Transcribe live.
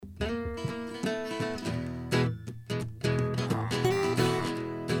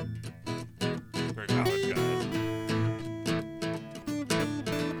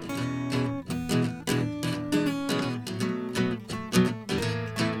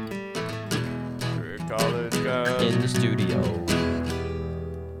in the studio.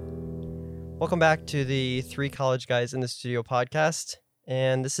 Welcome back to the Three College Guys in the Studio podcast.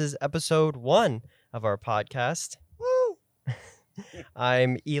 And this is episode 1 of our podcast. Woo!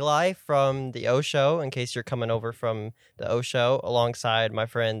 I'm Eli from the O Show, in case you're coming over from the O Show, alongside my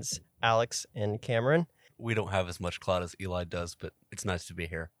friends Alex and Cameron. We don't have as much clout as Eli does, but it's nice to be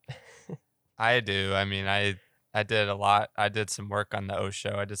here. I do. I mean, I did a lot. I did some work on the O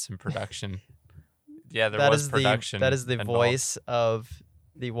Show. I did some production. Yeah, there was production. That is the involved. voice of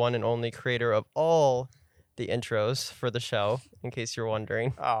the one and only creator of all the intros for the show, in case you're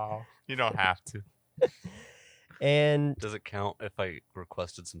wondering. Oh, you don't have to. And Does it count if I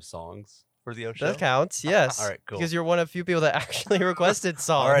requested some songs for the O Show? that counts, yes. All right, cool. Because you're one of few people that actually requested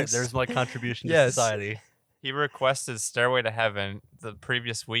songs. All right, there's my contribution to Yes. society. He requested Stairway to Heaven. The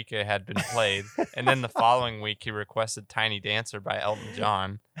previous week it had been played. And then the following week he requested Tiny Dancer by Elton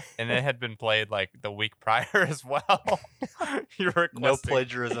John. And it had been played like the week prior as well. He requested... No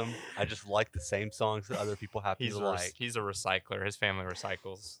plagiarism. I just like the same songs that other people happen He's to like. he's a recycler. His family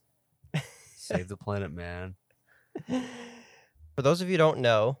recycles. Save the planet, man. For those of you who don't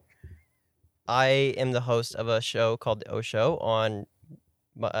know, I am the host of a show called The O Show on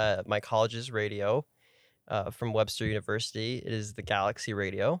my college's radio from Webster University. It is the Galaxy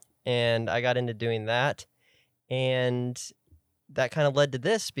Radio. And I got into doing that. And that kind of led to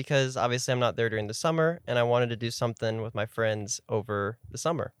this because obviously I'm not there during the summer. And I wanted to do something with my friends over the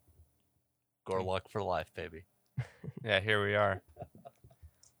summer. Gorluck for life, baby. Yeah, here we are.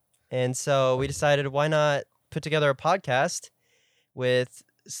 And so we decided, why not put together a podcast with,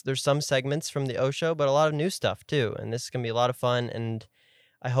 there's some segments from the O Show, but a lot of new stuff too. And this is going to be a lot of fun. And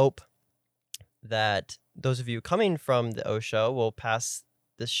I hope that those of you coming from the O Show will pass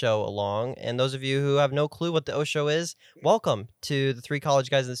this show along. And those of you who have no clue what the O Show is, welcome to the Three College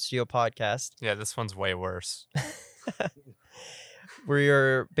Guys in the Studio podcast. Yeah, this one's way worse.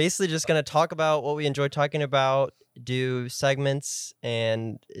 We're basically just going to talk about what we enjoy talking about, do segments,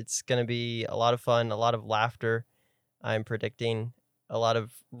 and it's going to be a lot of fun, a lot of laughter. I'm predicting a lot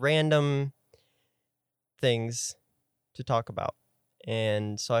of random things to talk about.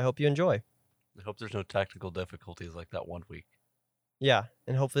 And so I hope you enjoy. I hope there's no technical difficulties like that one week. Yeah,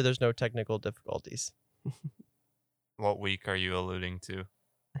 and hopefully there's no technical difficulties. What week are you alluding to?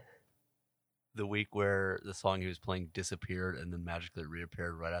 The week where the song he was playing disappeared and then magically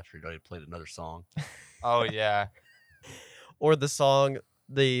reappeared right after he'd already played another song. Oh, yeah. Or the song,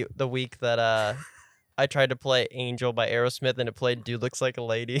 the week that I tried to play Angel by Aerosmith and it played Dude Looks Like a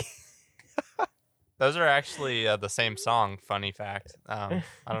Lady. Those are actually the same song, funny fact. I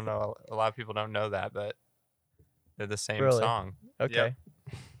don't know. A lot of people don't know that, but they're the same Really? song. Okay.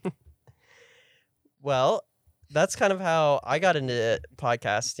 Well, that's kind of how I got into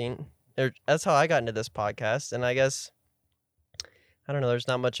podcasting. That's how I got into this podcast. And I guess, I don't know, there's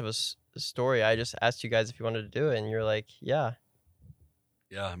not much of a story. I just asked you guys if you wanted to do it, and you're like, yeah.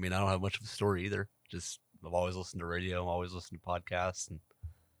 Yeah, I mean, I don't have much of a story either. Just, I've always listened to radio. I've always listened to podcasts. And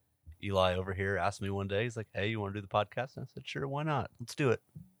Eli over here asked me one day, he's like, hey, you want to do the podcast? And I said, sure, why not? Let's do it.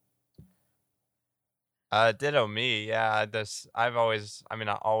 Ditto me. Yeah, I always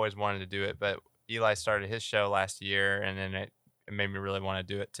wanted to do it, but Eli started his show last year, and then it made me really want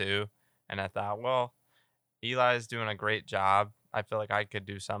to do it too. And I thought, well, Eli's doing a great job. I feel like I could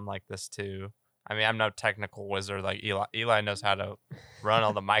do something like this too. I mean, I'm no technical wizard like Eli. Eli knows how to run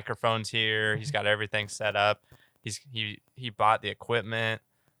all the microphones here. He's got everything set up. He bought the equipment.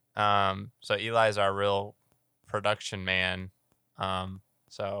 So Eli's our real production man.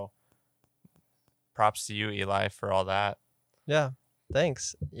 So props to you, Eli, for all that. Yeah,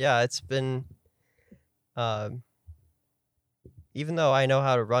 thanks. Yeah, it's been, even though I know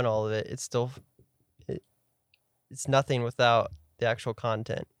how to run all of it, it's still, it's nothing without the actual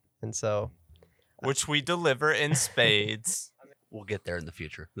content. And so, Which we deliver in spades. We'll get there in the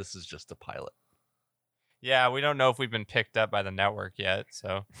future. This is just a pilot. Yeah, we don't know if we've been picked up by the network yet,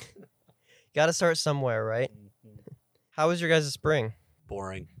 so. got to start somewhere, right? How was your guys' spring?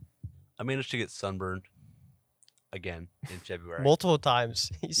 Boring. I managed to get sunburned again in February. Multiple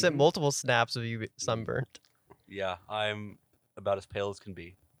times. You sent Mhm. multiple snaps of you sunburned. Yeah, I'm about as pale as can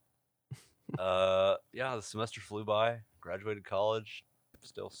be. Yeah, the semester flew by. Graduated college.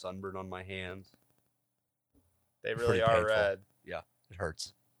 Still sunburned on my hands. They Pretty really are painful. red. It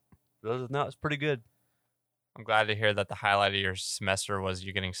hurts. But other than that, it's pretty good. I'm glad to hear that the highlight of your semester was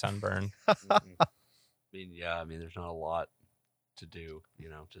you getting sunburned. I mean, there's not a lot to do,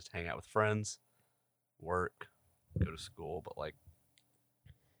 just hang out with friends, work, go to school, but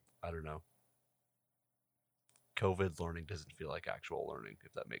I don't know. COVID learning doesn't feel like actual learning,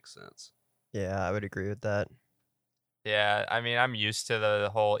 if that makes sense. Yeah, I would agree with that. Yeah, I mean, I'm used to the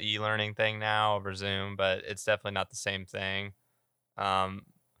whole e-learning thing now over Zoom, but it's definitely not the same thing. Um,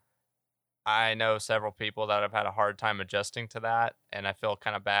 I know several people that have had a hard time adjusting to that, and I feel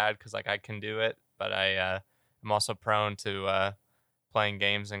kind of bad because like I can do it, but I'm also prone to playing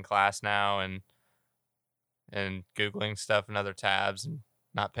games in class now and googling stuff in other tabs and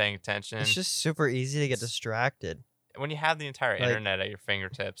not paying It's attention. just super easy to get It's- distracted. When you have the entire Like- internet at your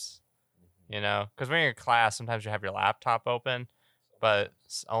fingertips, because when you're in class, sometimes you have your laptop open, but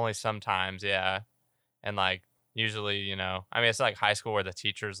only sometimes, yeah. And like usually, I mean, it's like high school where the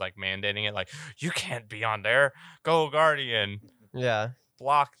teacher's like mandating it, like you can't be on there. Go Guardian, Yeah.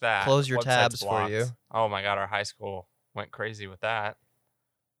 block that. Close your Website's tabs for blocked. you. Oh my god, our high school went crazy with that.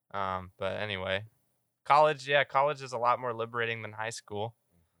 But anyway, college is a lot more liberating than high school,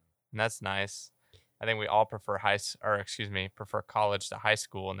 and that's nice. I think we all prefer prefer college to high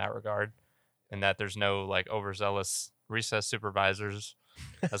school in that regard, and that there's no like overzealous recess supervisors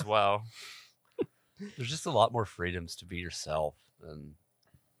as well. There's just a lot more freedoms to be yourself, and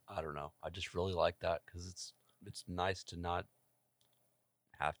I don't know. I just really like that because it's nice to not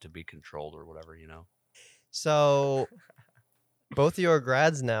have to be controlled or whatever, you know. So, both of you are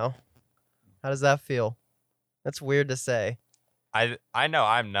grads now. How does that feel? That's weird to say. I know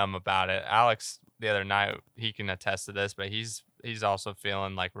I'm numb about it. Alex the other night, he can attest to this, but he's also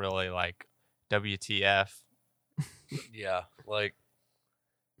feeling like really like WTF. Yeah, like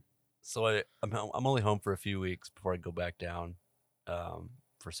so I'm only home for a few weeks before I go back down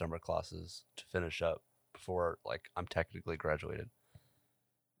for summer classes to finish up before like I'm technically graduated.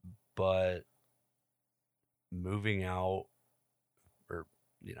 But moving out or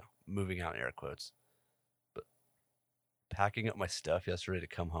moving out in air quotes, but packing up my stuff yesterday to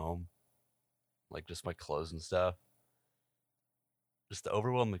come home, like just my clothes and stuff, just the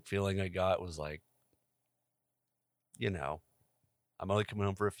overwhelming feeling I got was like, I'm only coming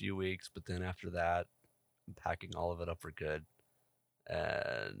home for a few weeks, but then after that, I'm packing all of it up for good,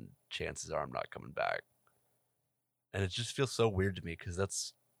 and chances are I'm not coming back. And it just feels so weird to me because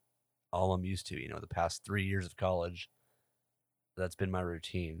that's all I'm used to. The past 3 years of college, that's been my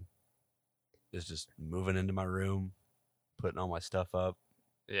routine. Is just moving into my room, putting all my stuff up,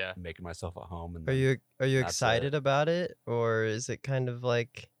 Yeah. making myself at home. And Are you that's excited it. about it, or is it kind of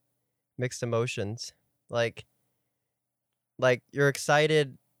like mixed emotions? Like you're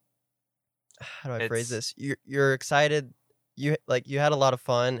excited. How do I phrase It's- this? You're excited. You had a lot of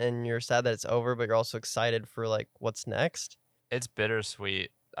fun, and you're sad that it's over, but you're also excited for like what's next. It's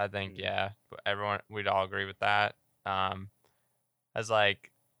bittersweet. I think, Mm. yeah, we'd all agree with that. As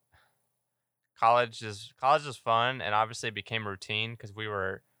like college is fun, and obviously it became routine because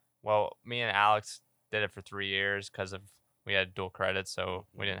me and Alex did it for 3 years because we had dual credits, so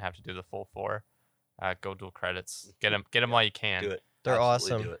we didn't have to do the full 4. Go dual credits, get them Yeah, while you can. Do it. They're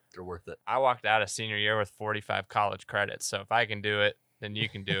Absolutely awesome. Do it. They're worth it. I walked out of senior year with 45 college credits, so if I can do it, then you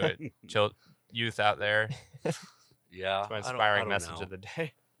can do it. Youth out there, Yeah. it's my I don't inspiring message know. of the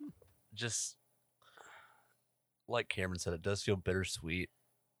day. Just like Cameron said, it does feel bittersweet.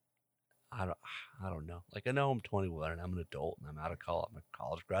 I don't know. Like I know I'm 21 and I'm an adult and I'm out of college. I'm a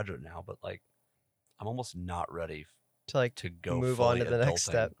college graduate now, but like I'm almost not ready To like to go move on fully to the next adulting.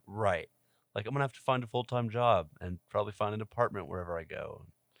 step. Right. Like I'm gonna have to find a full-time job and probably find an apartment wherever I go.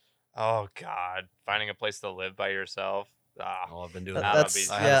 Oh God, finding a place to live by yourself. Oh, I've been doing That- that. that's-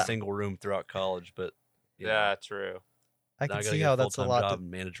 I had yeah. a single room throughout college, but Yeah, true. I now can gotta see get how a that's a full-time lot. job and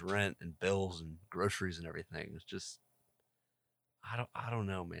manage rent and bills and groceries and everything. It's just I don't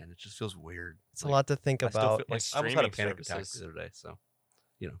know, man. It just feels weird. It's a lot to think I still about. feel like And I almost had a streaming panic attack services. the other day. So,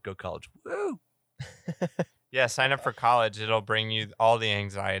 go college. Woo! Yeah, sign up for college. It'll bring you all the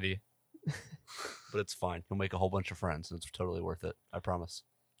anxiety. But it's fine. You'll make a whole bunch of friends, and it's totally worth it. I promise.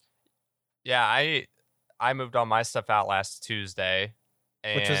 Yeah, I moved all my stuff out last Tuesday,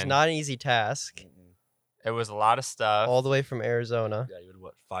 and Which was not an easy task. It was a lot of stuff. All the way from Arizona. Yeah, you had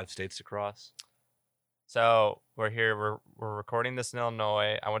what? 5 states to cross. So we're here. We're recording this in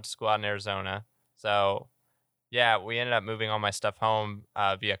Illinois. I went to school out in Arizona. So yeah, we ended up moving all my stuff home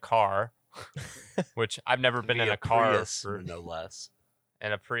via car, which I've never been in Via a car Prius, for. no less.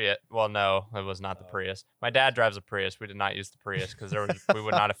 In a Prius. Well, no, it was not the Prius. My dad drives a Prius. We did not use the Prius because we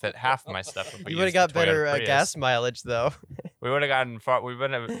would not have fit half of my stuff. If we You would have used the got better Toyota Prius. gas mileage though. We would have gotten far. We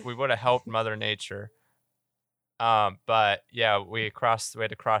would have helped Mother Nature. But yeah, we had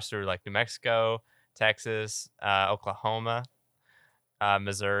to cross through like New Mexico, Texas, Oklahoma,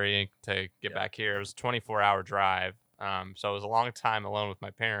 Missouri to get back here. It was a 24-hour drive. So it was a long time alone with my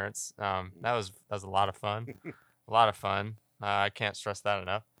parents. That was a lot of fun. I can't stress that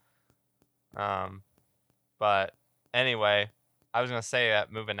enough. But anyway, I was gonna say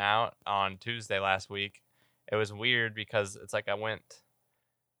that moving out on Tuesday last week, it was weird because it's like I went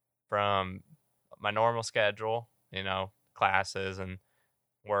from my normal schedule, classes and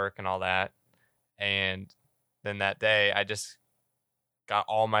work and all that, and then that day I just got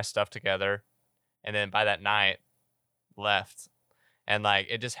all my stuff together, and then by that night left, and like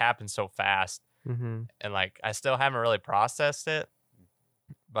it just happened so fast, Mm-hmm. and like I still haven't really processed it,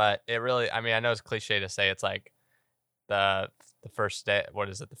 but it really, I mean, I know it's cliche to say it's like the first day, what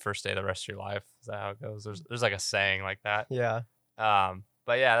is it, the first day of the rest of your life, is that how it goes? There's like a saying like that. Yeah.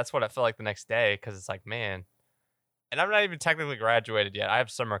 But yeah, that's what I felt like the next day, because it's like, man, and I'm not even technically graduated yet. I have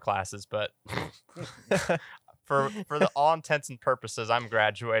summer classes, but for the all intents and purposes, I'm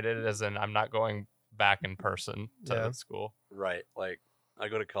graduated, as in I'm not going back in person to Yeah. the school. Right. Like I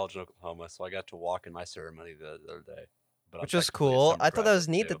go to college in Oklahoma, so I got to walk in my ceremony the other day. But I'm Which was technically a cool. summer I thought that was graduate,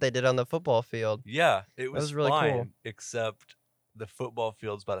 neat too. that they did on the football field. Yeah, it was was really fine, cool. except the football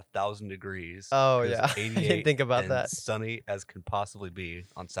field's about 1,000 degrees. Oh, 'cause yeah. I 88 didn't think about and that. sunny as can possibly be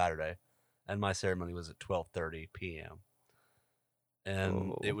on Saturday, and my ceremony was at 12:30 p.m.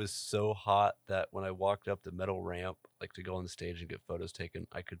 And it Oh. was so hot that when I walked up the metal ramp, like to go on the stage and get photos taken,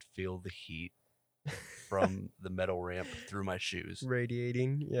 I could feel the heat from the metal ramp through my shoes.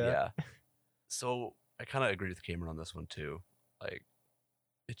 Radiating. Yeah. So I kind of agree with Cameron on this one too. Like,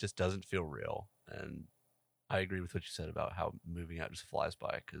 it just doesn't feel real. And I agree with what you said about how moving out just flies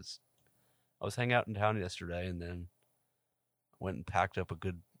by. Because I was hanging out in town yesterday and then went and packed up a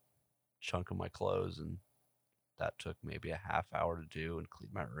good chunk of my clothes, and that took maybe a half hour to do and clean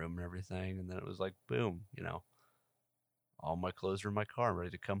my room and everything. And then it was like, boom, all my clothes are in my car. I'm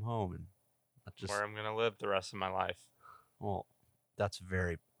ready to come home. And that just, Where I'm gonna live the rest of my life. well, that's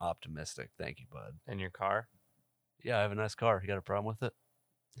very optimistic. Thank you, bud. In your car? Yeah, I have a nice car. You got a problem with it?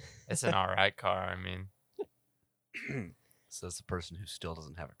 It's an all right car. I mean, Says the person who still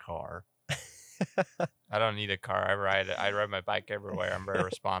doesn't have a car. I don't need a car. I ride my bike everywhere. I'm very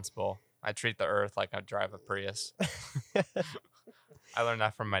responsible. I treat the earth like I drive a Prius. I learned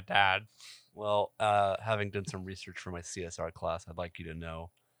that from my dad. Well, having done some research for my CSR class, I'd like you to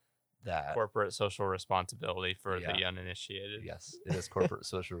know that Corporate social responsibility for the Yeah. uninitiated. yes, it is corporate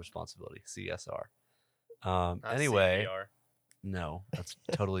social responsibility, CSR. Not Anyway, CPR. no, that's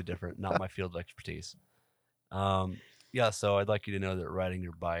totally different. Not my field of expertise. Yeah, so I'd like you to know that riding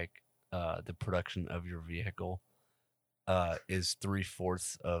your bike, the production of your vehicle, is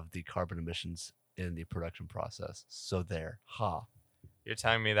 3/4 of the carbon emissions in the production process. So there, ha. You're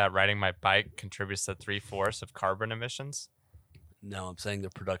telling me that riding my bike contributes to 3/4 of carbon emissions? No, I'm saying the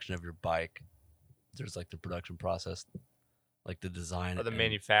production of your bike. There's like the production process, like the design Or the and-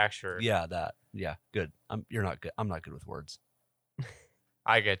 manufacturer? Yeah, that. Yeah, good. You're not good. I'm not good with words.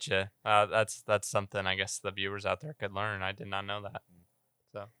 I get you. That's something I guess the viewers out there could learn. I did not know that.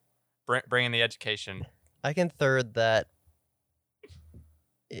 So, bringing the education. I can third that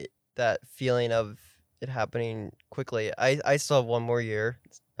that feeling of it happening quickly. I still have one more year.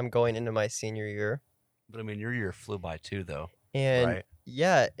 I'm going into my senior year. But I mean, your year flew by too, though. And Right.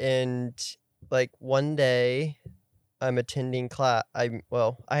 yeah, and like one day I'm attending class. I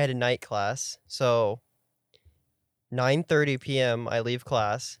had a night class. So 9:30 p.m. I leave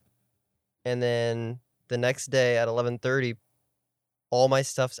class, and then the next day at 11:30 all my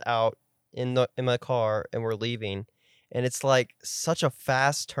stuff's out in my car and we're leaving. And it's like such a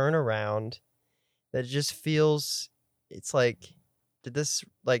fast turnaround that it just feels, it's like, did this,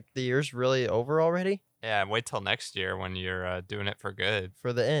 like, the year's really over already? Yeah, wait till next year when you're doing it for good.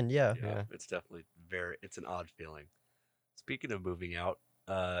 For the end, yeah. Yeah. It's definitely it's an odd feeling. Speaking of moving out,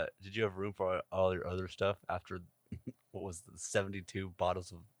 did you have room for all your other stuff after what was the 72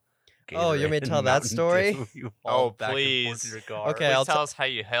 bottles of Oh, you want me to Gatorade tell and that Mountain story? Dew you Oh, hauled back and forth please. to your car? Okay, Please I'll tell us how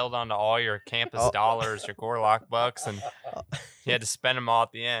you held on to all your campus Oh. dollars, your Gorlock bucks, and you had to spend them all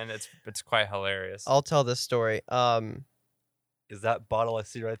at the end. It's quite hilarious. I'll tell this story. Is that bottle I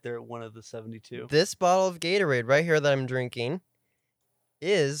see right there one of the 72? This bottle of Gatorade right here that I'm drinking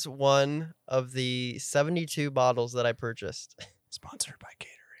is one of the 72 bottles that I purchased. Sponsored by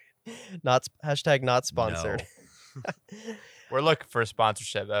Gatorade. Hashtag not sponsored. We're looking for a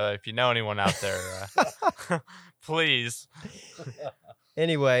sponsorship. If you know anyone out there, please.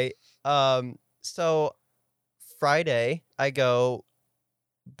 Anyway, so Friday I go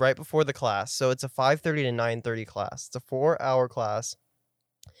right before the class. So it's a 5:30 to 9:30 class. It's a 4-hour class.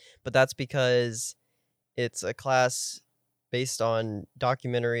 But that's because it's a class based on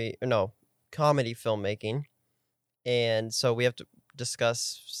comedy filmmaking. And so we have to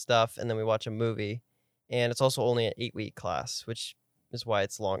discuss stuff and then we watch a movie. And it's also only an 8-week class, which is why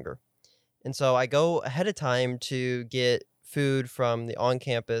it's longer. And so I go ahead of time to get food from the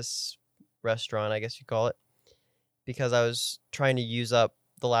on-campus restaurant, I guess you call it, because I was trying to use up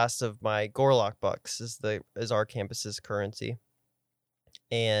the last of my Gorlock bucks is our campus's currency.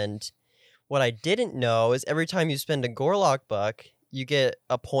 And what I didn't know is every time you spend a Gorlock buck, you get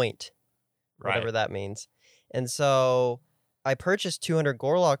a point, whatever Right. that means. And so I purchased 200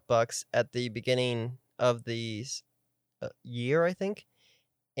 Gorlock bucks at the beginning of the year, I think.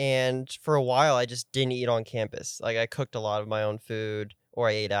 And for a while, I just didn't eat on campus. Like I cooked a lot of my own food or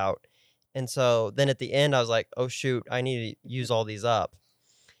I ate out. And so then at the end, I was like, oh, shoot, I need to use all these up.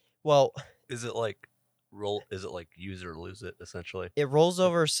 Well, Is it like use it or lose it essentially? it rolls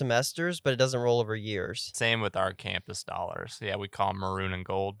over semesters, but it doesn't roll over years. Same with our campus dollars. Yeah, we call them maroon and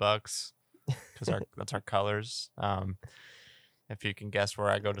gold bucks because that's our colors. If you can guess where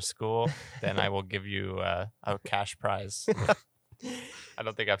I go to school, then I will give you a cash prize. I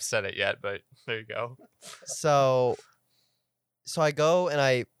don't think I've said it yet, but there you go. So I go and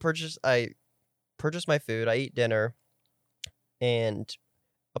I purchase my food, I eat dinner, and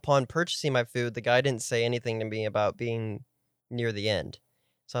upon purchasing my food, the guy didn't say anything to me about being near the end.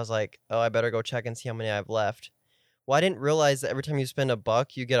 So I was like, oh, I better go check and see how many I have left. Well, I didn't realize that every time you spend a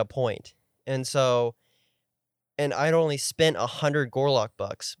buck, you get a point. And I'd only spent 100 Gorlock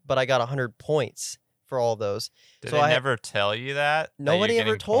bucks, but I got 100 points for all those. Did So they I- never tell you that? Nobody you're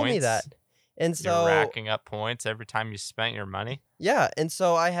ever getting told me points? that. And You're so racking up points every time you spent your money. yeah, and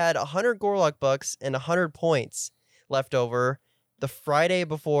so I had 100 Gorlock bucks and 100 points left over the Friday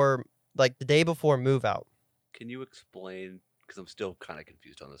before, like the day before move out. Can you explain? Because I'm still kind of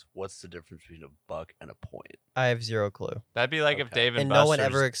confused on this. What's the difference between a buck and a point? I have zero clue. That'd be like if Okay. Dave and And Buster's. no one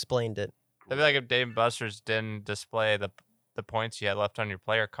ever explained it. That'd be like if Dave and Buster's didn't display the points you had left on your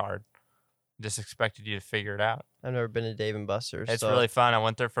player card. Just expected you to figure it out. I've never been to Dave and Buster's. It's so really fun. I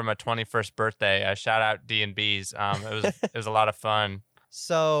went there for my 21st birthday. I shout out D&B's. It was a lot of fun.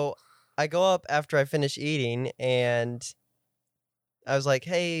 So I go up after I finish eating and I was like,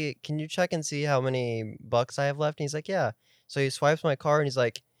 hey, can you check and see how many bucks I have left? And he's like, yeah. So he swipes my card and he's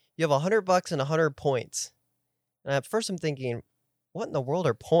like, you have 100 bucks and 100 points. And at first I'm thinking, what in the world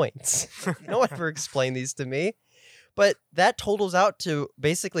are points? No one ever explained these to me. But that totals out to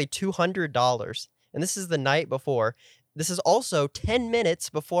basically $200. And this is the night before. This is also 10 minutes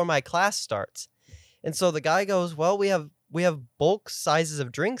before my class starts. And so the guy goes, well, we have bulk sizes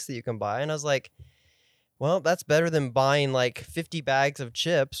of drinks that you can buy. And I was like, well, that's better than buying like 50 bags of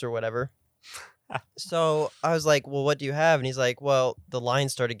chips or whatever. So I was like, well, what do you have? And he's like, well, the line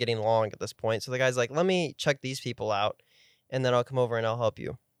started getting long at this point. So the guy's like, let me check these people out and then I'll come over and I'll help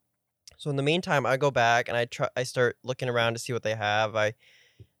you. So in the meantime, I go back and I start looking around to see what they have. I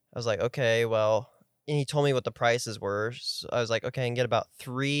was like, okay, well, and he told me what the prices were. So I was like, okay, I can get about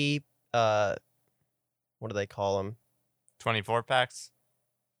 3, what do they call them? 24 packs.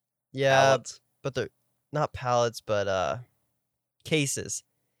 Yeah, Pallets? but they're not pallets, but cases.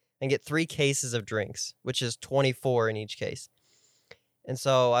 And get 3 cases of drinks, which is 24 in each case. And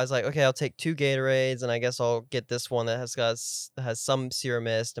so I was like, okay, I'll take 2 Gatorades, and I guess I'll get this one that has some Sierra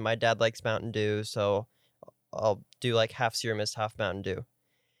Mist, and my dad likes Mountain Dew, so I'll do like half Sierra Mist, half Mountain Dew.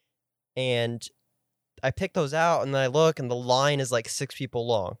 And I pick those out, and then I look, and the line is like 6 people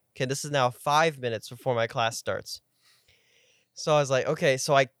long. Okay, this is now 5 minutes before my class starts. So I was like, okay,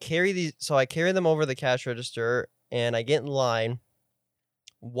 so I carry them over the cash register, and I get in line.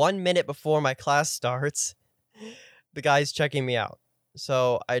 1 minute before my class starts, the guy's checking me out.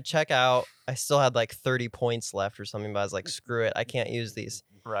 So I check out. I still had like 30 points left or something, but I was like, screw it, I can't use these.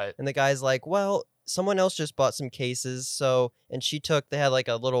 Right. And the guy's like, well, someone else just bought some cases. So, and they had like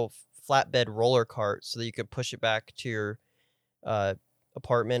a little flatbed roller cart so that you could push it back to your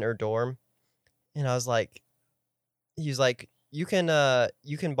apartment or dorm. And I was like, he's like, you can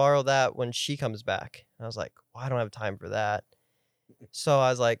borrow that when she comes back. And I was like, well, I don't have time for that. So I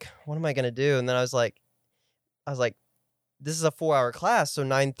was like, what am I going to do? And then I was like, this is a 4-hour class. So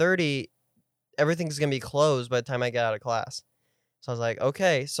 9:30, everything's going to be closed by the time I get out of class. So I was like,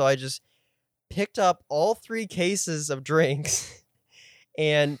 okay. So I just picked up all 3 cases of drinks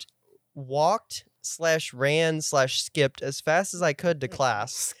and walked/ran/skipped as fast as I could to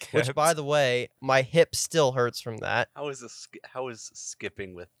class, which, by the way, my hip still hurts from that. How is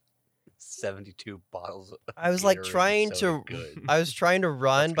skipping with 72 bottles of I was like Gatorade trying so to, good? I was trying to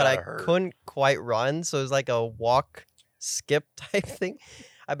run, but I gotta hurt. couldn't quite run. So it was like a walk, skip type thing.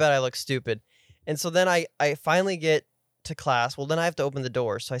 I bet I look stupid. And so then I finally get to class. Well, then I have to open the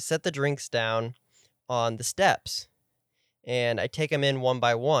door. So I set the drinks down on the steps and I take them in one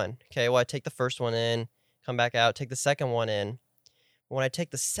by one. Okay. Well, I take the first one in, come back out, take the second one in. When I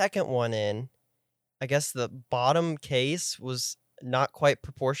take the second one in, I guess the bottom case was not quite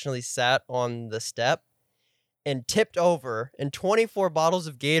proportionally sat on the step and tipped over, and 24 bottles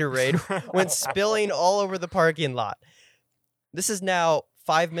of Gatorade went spilling all over the parking lot. This is now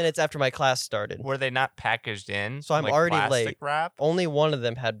 5 minutes after my class started. Were they not packaged in? So I'm like already plastic late. wrap? Only one of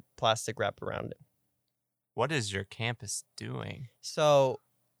them had plastic wrap around it. What is your campus doing? So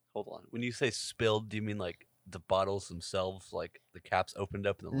Hold on. When you say spilled, do you mean like the bottles themselves, like the caps opened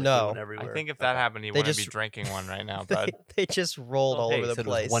up and the liquid No. went everywhere? I think if that Okay. happened, you They wouldn't be just- drinking one right now, they, bud. they just rolled Oh, all hey, over you the said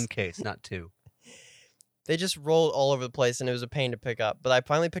place. It was one case, not two. They just rolled all over the place, and it was a pain to pick up. But I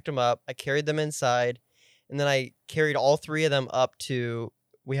finally picked them up. I carried them inside, and then I carried all 3 of them up to.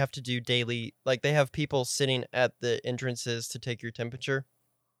 We have to do daily, like they have people sitting at the entrances to take your temperature.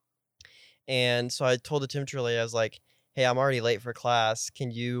 And so I told the temperature lady, I was like, "Hey, I'm already late for class.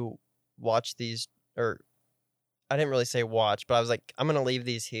 Can you watch these?" Or I didn't really say watch, but I was like, "I'm gonna leave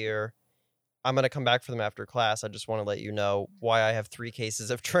these here. I'm gonna come back for them after class. I just want to let you know why I have 3 cases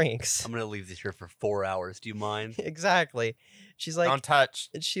of drinks." I'm gonna leave this here for 4 hours. Do you mind? Exactly. She's like, Don't touch.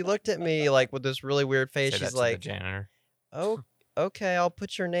 and she looked at me like with this really weird face. Say that She's to like, the janitor. "Oh, okay, I'll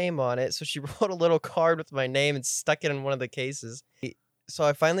put your name on it." So she wrote a little card with my name and stuck it in one of the cases. So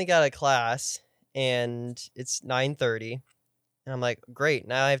I finally got a class, and it's 9:30, and I'm like, "Great!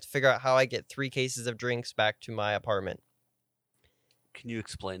 Now I have to figure out how I get 3 cases of drinks back to my apartment." Can you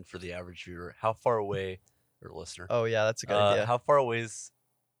explain for the average viewer how far away, or listener, Oh yeah, that's a good idea. how far away is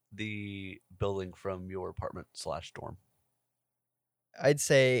the building from your apartment / dorm? I'd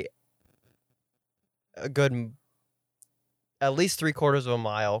say a good, at least 3/4 of a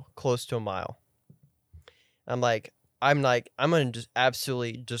mile, close to a mile. I'm like, I'm gonna just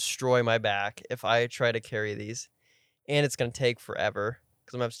absolutely destroy my back if I try to carry these, and it's gonna take forever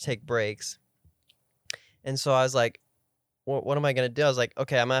because I'm gonna have to take breaks. And so I was like, what am I gonna do? I was like,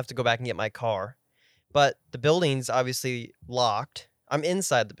 okay, I'm gonna have to go back and get my car, but the building's obviously locked. I'm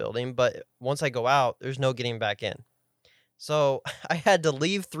inside the building, but once I go out, there's no getting back in. So I had to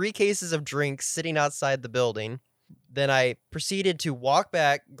leave 3 cases of drinks sitting outside the building. Then I proceeded to walk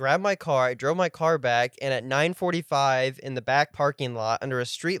back, grab my car. I drove my car back, and at 9:45 in the back parking lot under a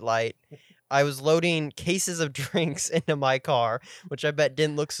street light, I was loading cases of drinks into my car, which I bet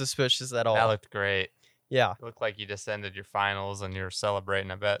didn't look suspicious at all. That looked great. Yeah. It looked like you just ended your finals and you were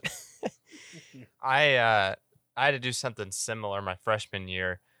celebrating, I bet. I had to do something similar my freshman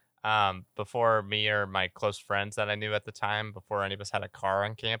year. Before me or my close friends that I knew at the time, before any of us had a car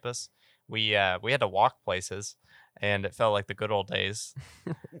on campus, we had to walk places, and it felt like the good old days.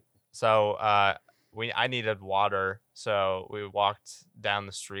 So I needed water, so we walked down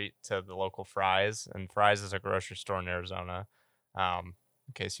the street to the local Fry's, and Fry's is a grocery store in Arizona, in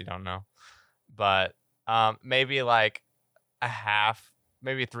case you don't know. But maybe like a half,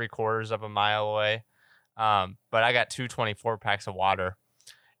 maybe 3/4 of a mile away. But I got 2 24-packs of water,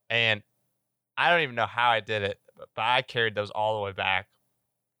 and I don't even know how I did it, but I carried those all the way back,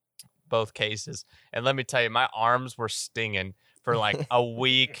 both cases. And let me tell you, my arms were stinging for like a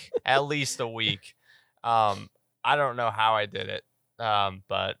week, at least a week. I don't know how I did it,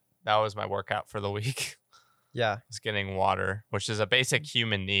 but that was my workout for the week. Yeah. Was getting water, which is a basic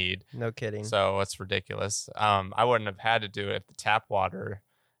human need. No kidding. So it's ridiculous. I wouldn't have had to do it if the tap water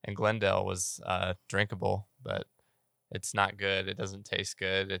in Glendale was drinkable, but it's not good. It doesn't taste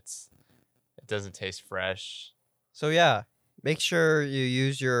good. It doesn't taste fresh. So yeah, make sure you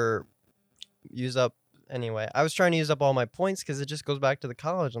use up anyway. I was trying to use up all my points because it just goes back to the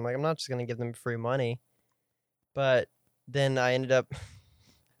college. I'm like, I'm not just gonna give them free money. But then I ended up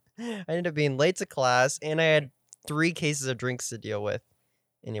being late to class, and I had 3 cases of drinks to deal with.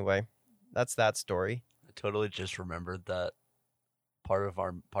 Anyway, that's that story. I totally just remembered that part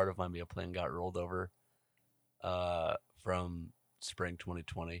of my meal plan got rolled over from spring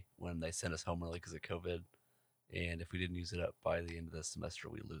 2020 when they sent us home early because of COVID. And if we didn't use it up by the end of the semester,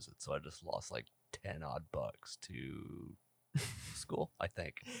 we lose it. So I just lost like 10 odd bucks to school, I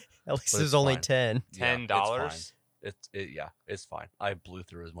think. At least But it was it's only fine. 10. Yeah, $10? It's fine. I blew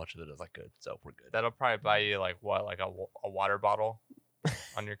through as much of it as I could, so we're good. That'll probably buy you like what, like a water bottle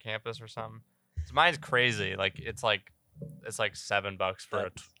on your campus or something. So mine's crazy. Like it's like $7 for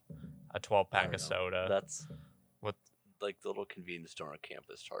a 12-pack of soda. That's What? like the little convenience store on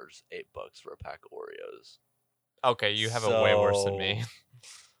campus charges $8 for a pack of Oreos. Okay, you have it way worse than So- me.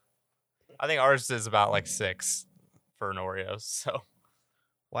 I think ours is about like $6 for an Oreos. So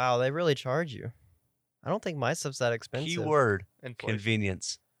Wow, they really charge you. I don't think my stuff's that expensive. Keyword inflation.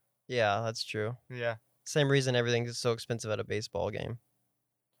 convenience. Yeah, that's true. Yeah. Same reason everything is so expensive at a baseball game.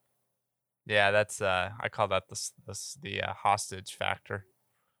 Yeah, that's I call that the hostage factor.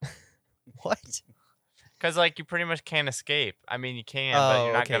 What? Because like you pretty much can't escape. I mean, you can, but Oh,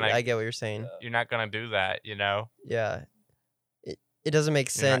 you're not okay. gonna I get what you're saying. you're not gonna do that. You know, Yeah. It doesn't make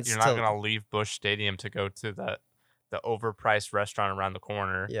sense you're not to. gonna leave Busch Stadium to go to the overpriced restaurant around the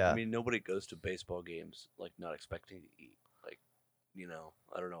corner. Yeah. I mean, nobody goes to baseball games like not expecting to eat. Like,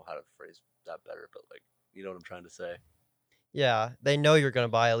 I don't know how to phrase that better, but like, you know what I'm trying to say. Yeah. They know you're gonna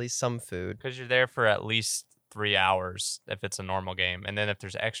buy at least some food. Because you're there for at least 3 hours if it's a normal game, and then if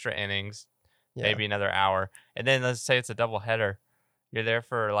there's extra innings, Yeah. maybe another hour, and then let's say it's a double header, you're there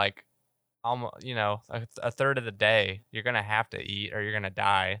for like almost a third of the day. You're gonna have to eat or you're gonna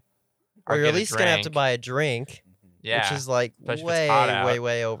die, Or you're get at a least gonna have to drink. buy a drink, Yeah, which is like especially if it's hot out.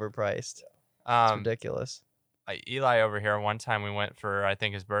 way overpriced. It's ridiculous. Eli over here. One time we went for I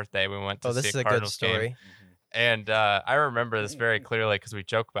think his birthday. We went to Oh, this see is a a good Cardinals game. story. And I remember this very clearly because we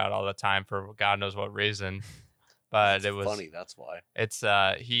joke about it all the time for God knows what reason. But It's it was funny. That's why. It's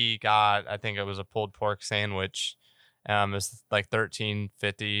he got I think it was a pulled pork sandwich. It's like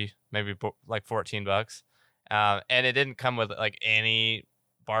 $13.50, maybe like $14. And it didn't come with like any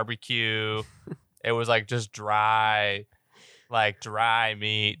barbecue. It was like just dry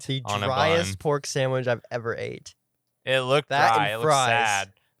meat The on a bun. driest pork sandwich I've ever ate. It looked That dry. and It looked fries.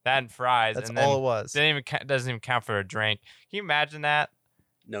 sad. That and fries. That's and all then it was. doesn't even count for a drink. Can you imagine that?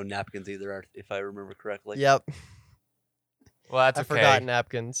 No napkins either, if I remember correctly. Yep. Well, that's I okay. forgot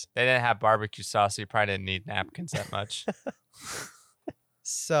napkins. They didn't have barbecue sauce, so you probably didn't need napkins that much.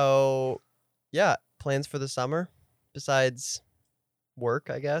 So, yeah, plans for the summer besides work,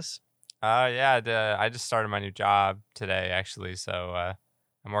 I guess. Yeah, I just started my new job today, actually. So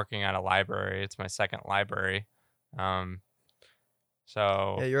I'm working at a library. It's my second library.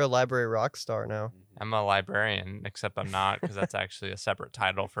 So Yeah, you're a library rock star now. I'm a librarian, except I'm not because that's actually a separate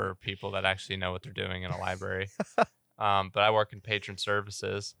title for people that actually know what they're doing in a library. But I work in patron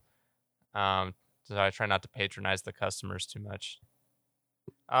services. So I try not to patronize the customers too much.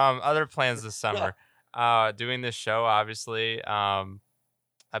 Other plans this summer. Doing this show, obviously.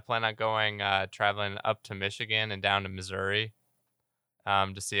 I plan on going traveling up to Michigan and down to Missouri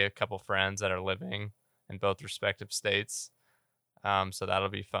to see a couple friends that are living in both respective states. So that'll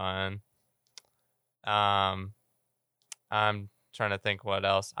be fun. I'm trying to think what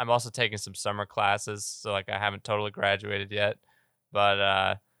else. I'm also taking some summer classes, so like I haven't totally graduated yet, but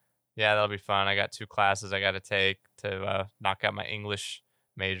yeah, that'll be fun. I got 2 classes I got to take to knock out my English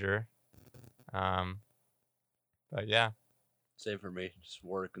major. But yeah. Same for me. Just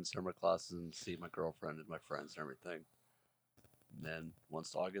work and summer classes and see my girlfriend and my friends and everything. And then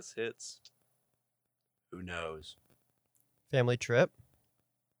once August hits, who knows? Family trip.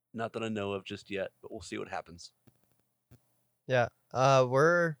 Not that I know of just yet, but we'll see what happens. Yeah.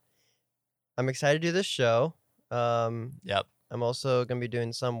 I'm excited to do this show. Yep. I'm also gonna be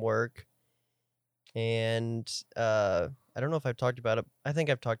doing some work. And I don't know if I've talked about it. I think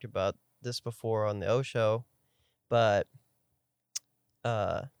I've talked about this before on the O Show, but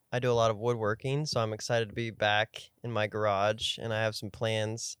I do a lot of woodworking, so I'm excited to be back in my garage, and I have some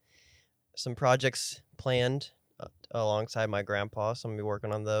plans, some projects planned alongside my grandpa, so I'm gonna be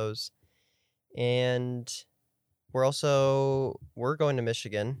working on those. And we're going to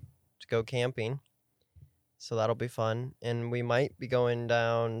Michigan to go camping, so that'll be fun. And we might be going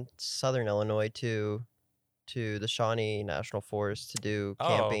down southern Illinois to the Shawnee National Forest to do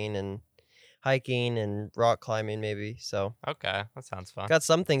camping and hiking and rock climbing maybe. So Okay, that sounds fun. got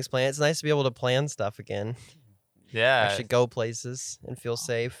some things planned. It's nice to be able to plan stuff again. Yeah. Actually go places and feel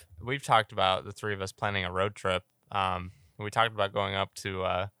safe. We've talked about the 3 of us planning a road trip. We talked about going up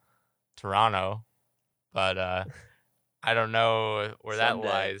to Toronto, but I don't know where Someday.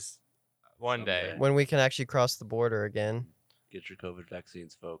 that lies. One day. Someday. When we can actually cross the border again. Get your COVID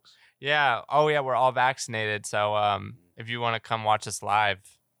vaccines, folks. Yeah. Oh, yeah. We're all vaccinated. So if you want to come watch us live,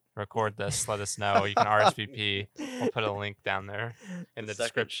 record this, let us know. You can RSVP. We'll put a link down there in the second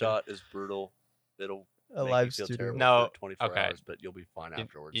description. shot is brutal. It'll A make live you feel studio. terrible No, for 24 okay. hours, but you'll be fine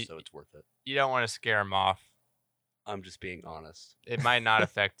afterwards, so it's worth it. You don't want to scare them off. I'm just being honest. It might not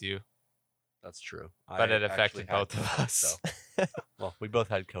affect you, That's true. but I it affected actually had both of COVID, us. so- well, we both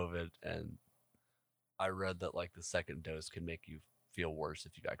had COVID, and I read that like the second dose can make you feel worse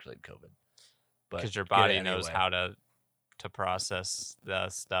if you actually had COVID. But Because your get it body knows anyway. how to process the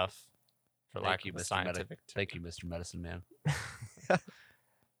stuff, for Thank lack you, of a Mr. scientific term. Thank you, Mr. Medicine Man.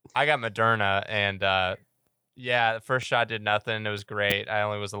 I got Moderna, and yeah, the first shot did nothing. It was great. I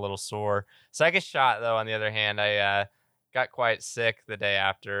only was a little sore. Second shot, though, on the other hand, I got quite sick the day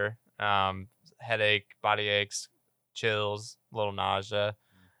after. Headache, body aches, chills, a little nausea.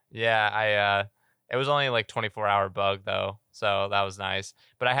 Yeah, I it was only like 24-hour bug though, so that was nice.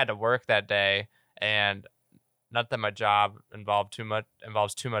 But I had to work that day, and not that my job involves too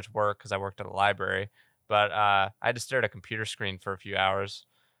much work because I worked at a library, but I had to stare at a computer screen for a few hours,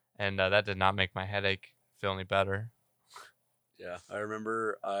 and that did not make my headache feel any better. Yeah, I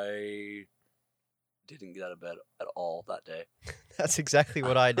remember I didn't get out of bed at all that day. That's exactly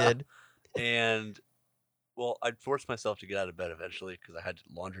what I did. And, well, I'd forced myself to get out of bed eventually because I had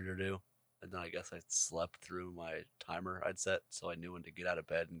laundry to do. And then I guess I slept through my timer I'd set, so I knew when to get out of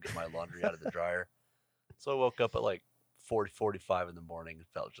bed and get my laundry out of the dryer. So I woke up at like 45 in the morning and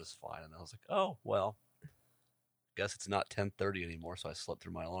felt just fine. And I was like, oh, well, guess it's not 10:30 anymore, so I slept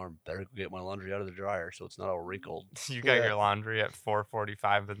through my alarm. Better go get my laundry out of the dryer so it's not all wrinkled. You got Yeah. your laundry at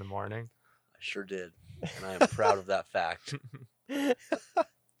 4:45 in the morning. I sure did. And I am proud of that fact.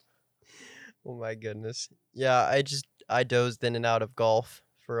 Oh my goodness. Yeah, I dozed in and out of golf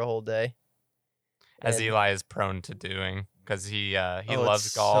for a whole day. As And- Eli is prone to doing, because he oh, loves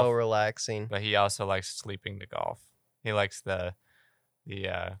it's golf, so relaxing. but he also likes sleeping to golf. He likes the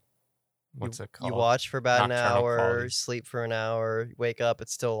what's it called? You watch for about an Nocturnal hour, qualities. sleep for an hour, wake up,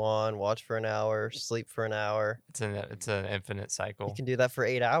 it's still on, watch for an hour, sleep for an hour. It's an infinite cycle. You can do that for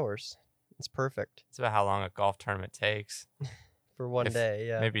 8 hours. It's perfect It's about how long a golf tournament takes. for one If- day.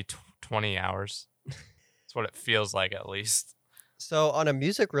 Yeah. Maybe 20 hours. That's what it feels like, at least. So, on a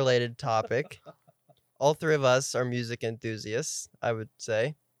music related topic, all three of us are music enthusiasts, I would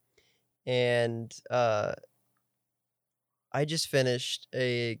say. And I just finished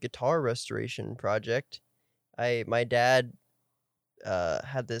a guitar restoration project. My dad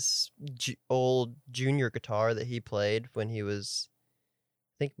had this old junior guitar that he played when he was,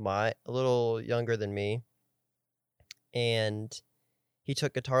 I think, a little younger than me. And he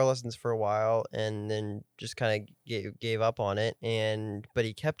took guitar lessons for a while and then just kind of gave up on it. But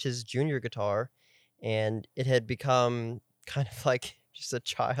he kept his junior guitar, and it had become kind of like just a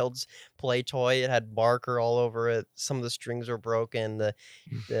child's play toy. It had marker all over it. Some of the strings were broken.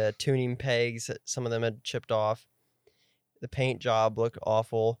 The tuning pegs, some of them had chipped off. The paint job looked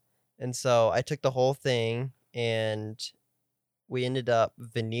awful. And so I took the whole thing and we ended up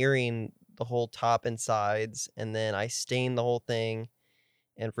veneering the whole top and sides, and then I stained the whole thing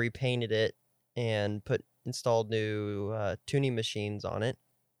and repainted it and installed new tuning machines on it.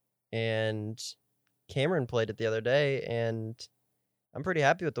 And Cameron played it the other day, and I'm pretty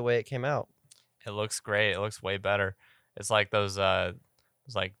happy with the way it came out. It looks great. It looks way better. It's like those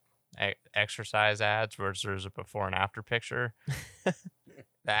exercise ads where there's a before and after picture.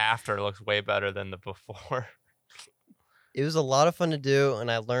 The after looks way better than the before. It was a lot of fun to do, and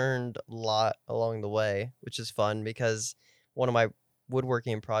I learned a lot along the way, which is fun because one of my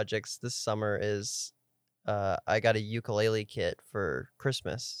woodworking projects this summer is I got a ukulele kit for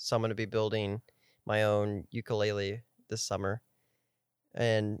Christmas. So I'm going to be building my own ukulele this summer.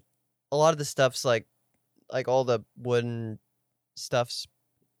 And a lot of the stuff's like all the wooden stuff's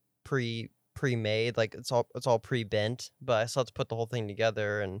pre-made, like it's all pre-bent, but I still have to put the whole thing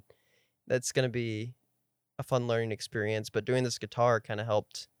together, and that's going to be a fun learning experience. But doing this guitar kind of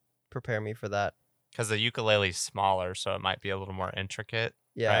helped prepare me for that. Because the ukulele's smaller, so it might be a little more intricate.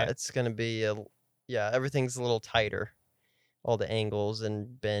 Yeah, Right. it's going to be everything's a little tighter. All the angles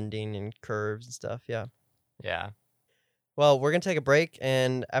and bending and curves and stuff. Yeah. Yeah. Well, we're going to take a break,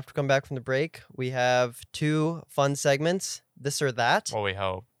 and after we come back from the break, we have 2 fun segments, This or That. Well, we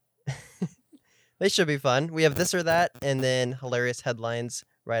hope. They should be fun. We have This or That, and then hilarious headlines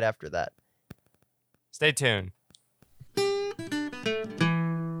right after that. Stay tuned.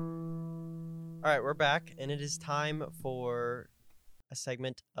 All right, we're back, and it is time for a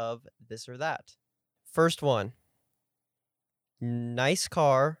segment of This or That. First one. Nice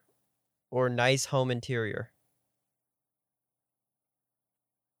car or nice home interior?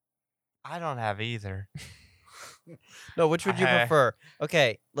 I don't have either. No, which would you I- prefer?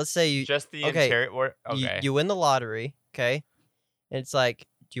 Okay, let's say you Just the okay, interior. you, Okay. you win the lottery, okay? And it's like,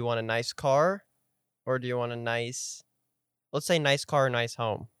 do you want a nice car or do you want let's say nice car or nice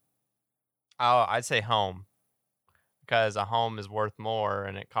home? Oh, I'd say home, because a home is worth more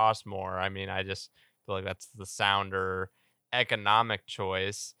and it costs more. I mean, I just feel like that's the sounder economic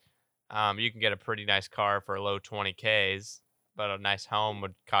choice. You can get a pretty nice car for low 20Ks, but a nice home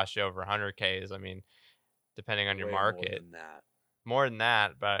would cost you over 100Ks. I mean, depending on your Way market, More than that. more than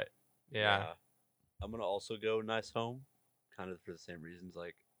that. But yeah, I'm gonna also go nice home, kind of for the same reasons.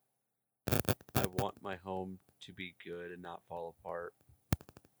 Like, I want my home to be good and not fall apart.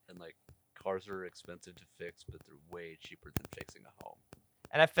 And like, cars are expensive to fix, but they're way cheaper than fixing a home.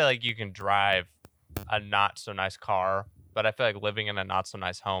 and I feel like you can drive a not so nice car but I feel like living in a not so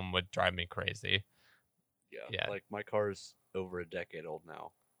nice home would drive me crazy. Yeah. Like my car's over a decade old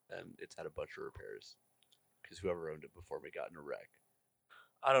now, and it's had a bunch of repairs because whoever owned it before me got in a wreck.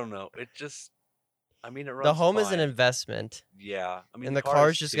 I don't know. It just, I mean, it runs The home is an fine. investment, Yeah, I mean, and the the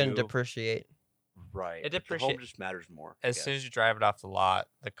car's is just going to too. depreciate. Right. It The home depreciate- just matters more. I As soon guess. as you drive it off the lot,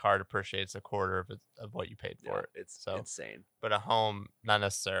 the car depreciates a quarter of what you paid for Yeah, it. it's So- insane. But a home, not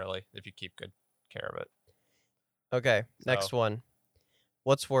necessarily, if you keep good care of it. Okay, next So- one.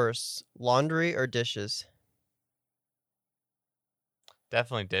 What's worse, laundry or dishes?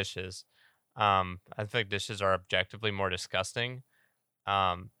 Definitely dishes. I think dishes are objectively more disgusting.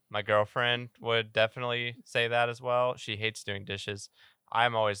 My girlfriend would definitely say that as well. She hates doing dishes.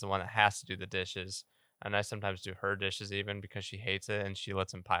 I'm always the one that has to do the dishes, and I sometimes do her dishes even because she hates it and she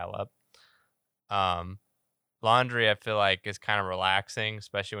lets them pile up. Laundry, I feel like, is kind of relaxing,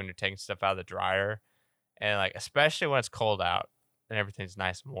 especially when you're taking stuff out of the dryer, and like especially when it's cold out and everything's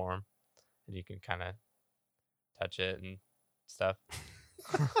nice and warm, and you can kind of touch it and stuff.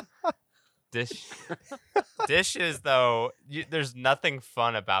 Dishes though, there's nothing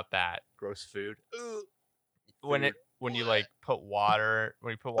fun about that. Gross food. When Food. you like put water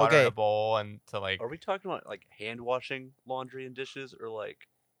in Okay. a bowl and to like Are we talking about like hand washing laundry and dishes, or like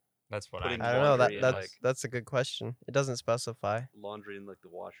that's what putting I don't know. laundry in, That's a good question. It doesn't specify. laundry in like the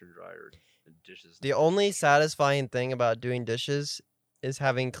washer and dryer and dishes? in The only dishwasher? satisfying thing about doing dishes is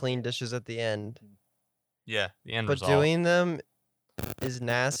having clean dishes at the end. yeah the end But result. doing them is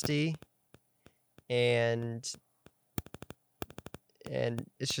nasty, and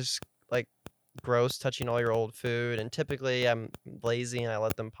it's just like gross touching all your old food. And typically I'm lazy and I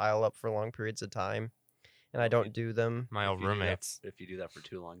let them pile up for long periods of time, and I Okay. don't do them. My If old you do that- roommates. If you do that for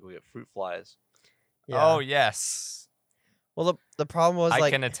too long, you'll get fruit flies. Yeah. Oh yes, Well, the problem was I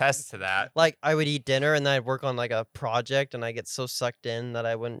like can attest to that. like I would eat dinner and then I'd work on like a project and I get so sucked in that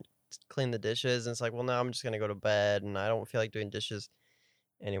I wouldn't clean the dishes, and it's like, well, now I'm just gonna go to bed and I don't feel like doing dishes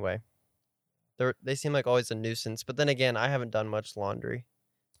anyway. They seem like always a nuisance, but then again, I haven't done much laundry,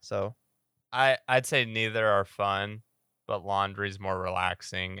 so I'd say neither are fun, but laundry's more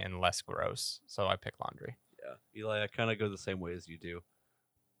relaxing and less gross. So I pick laundry. Yeah, Eli, I kind of go the same way as you do.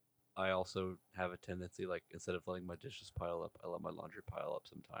 I also have a tendency, like, instead of letting my dishes pile up, I let my laundry pile up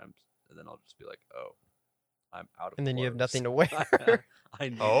sometimes, and then I'll just be like, "Oh, I'm out of." and then you have clothes. nothing to wear. I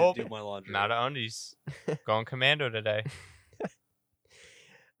need Oh, to do my laundry. I'm out of undies. Going commando today.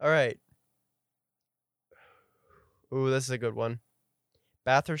 All right. Ooh, this is a good one.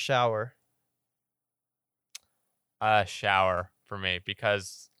 Bath or shower? Shower for me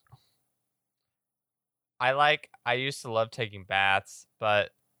because I used to love taking baths,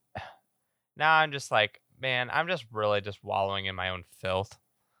 but now I'm just like, man, I'm just really just wallowing in my own filth.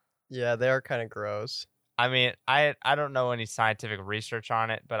 Yeah, they are kind of gross. I mean, I don't know any scientific research on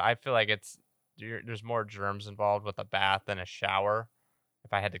it, but I feel like there's more germs involved with a bath than a shower.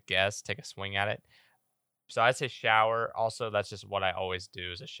 If I had to guess, take a swing at it. So I'd say shower. Also, that's just what I always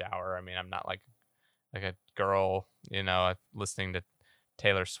do is a shower. I mean, I'm not like a girl, listening to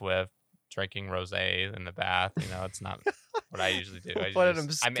Taylor Swift, drinking rosé in the bath. It's not what I usually do. What an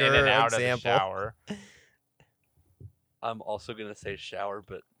I'm in and obscure out of the example. shower. I'm also gonna say shower,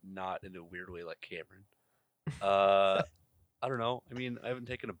 but not in a weird way like Cameron. I don't know. I mean, I haven't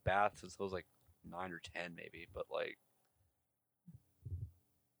taken a bath since I was like 9 or 10, maybe. But like,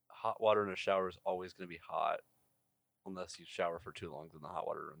 hot water in a shower is always gonna be hot, unless you shower for too long, then the hot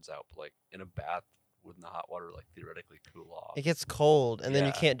water runs out. But like in a bath, wouldn't the hot water like theoretically cool off? It gets cold, and then you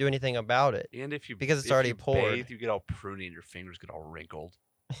Yeah. can't do anything about it. And if you because it's if already you poured. bathe, you get all pruny and your fingers get all wrinkled.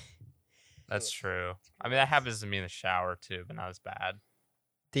 That's true. I mean, that happens to me in the shower too, but not as bad.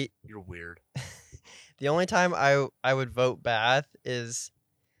 You're weird. The only time I would vote bath is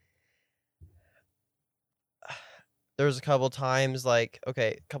there was a couple times I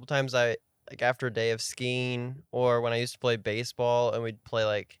like after a day of skiing, or when I used to play baseball and we'd play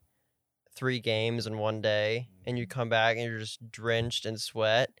like 3 games in one day, and you come back and you're just drenched in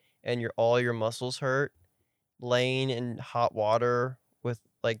sweat and all your muscles hurt. Laying in hot water with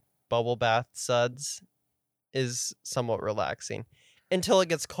like bubble bath suds is somewhat relaxing until it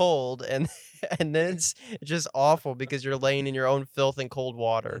gets cold, and then it's just awful because you're laying in your own filth and cold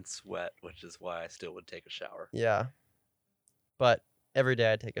water. And sweat, which is why I still would take a shower. Yeah. But every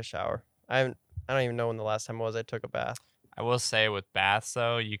day I take a shower. I don't even know when the last time was I took a bath. I will say with baths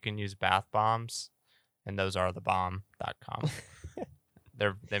though, you can use bath bombs, and those are thebomb.com.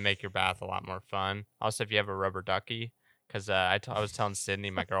 They make your bath a lot more fun. Also, if you have a rubber ducky, because I was telling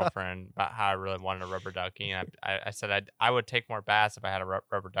Sydney, my girlfriend, about how I really wanted a rubber ducky, and I said I would take more baths if I had a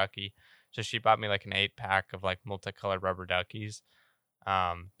rubber ducky. So she bought me like an 8-pack of like multicolored rubber duckies.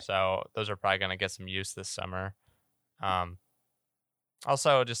 So those are probably gonna get some use this summer.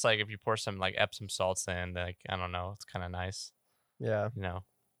 Also, just like if you pour some like Epsom salts in, like I don't know, it's kind of nice, Yeah, you know.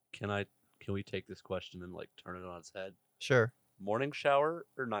 Can we take this question and like turn it on its head? sure. Morning shower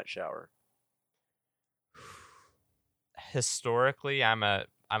or night shower? Historically, I'm a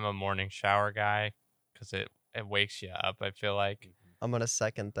morning shower guy because it wakes you up. I feel like, I'm gonna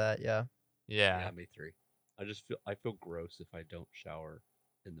second that. Yeah. yeah, Me three. I feel gross if I don't shower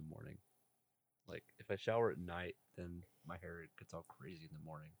in the morning. Like if I shower at night, then my hair gets all crazy in the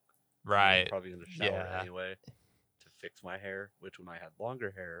morning. And I'm right. probably gonna shower Yeah. anyway to fix my hair. Which when I had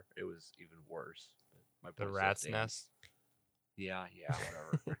longer hair, it was even worse. But my The boy's so rat's thin. nest. Yeah,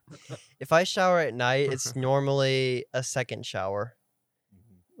 whatever. If I shower at night, it's normally a second shower.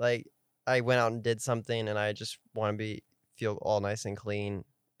 Like I went out and did something, and I just want to feel all nice and clean,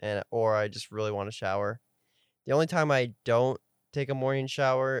 or I just really want to shower. The only time I don't take a morning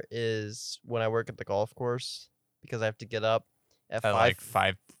shower is when I work at the golf course because I have to get up at At like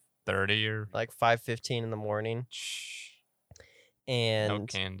 5:30 or 5:15 in the morning, no and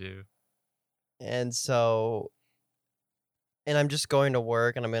can do. and so and I'm just going to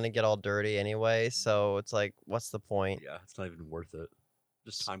work, and I'm gonna get all dirty anyway. So it's like, what's the point? Yeah, it's not even worth it.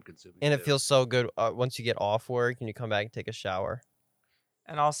 Just time consuming. And it too. feels so good once you get off work and you come back and take a shower.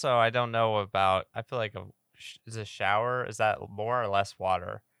 And also, I don't know about. I feel like is a shower, is that more or less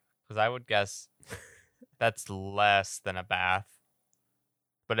water? Because I would guess that's less than a bath.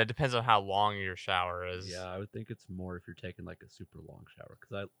 But it depends on how long your shower is. Yeah, I would think it's more if you're taking like a super long shower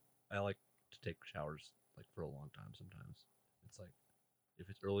because I like to take showers like for a long time sometimes. It's like if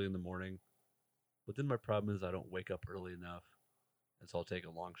it's early in the morning, but then my problem is I don't wake up early enough, and so I'll take a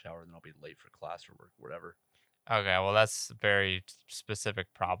long shower and then I'll be late for class or work, whatever. Okay, well that's a very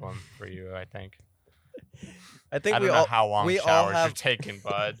specific problem for you, I think. I think I don't we know all how long we all showers have- you're taking,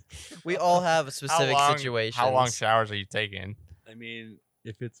 bud. we all have specific situations. How long showers are you taking? I mean,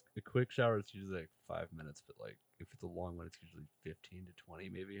 if it's a quick shower, it's usually like 5 minutes, but like if it's a long one, it's usually 15 to 20,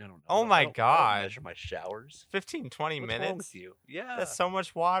 maybe. I don't know. Oh I my don't God. measure my showers. 15, 20 What's wrong minutes? with you? Yeah. That's so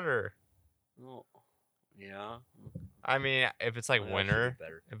much water. Oh, yeah. I mean, if it's like Well, that should be winter,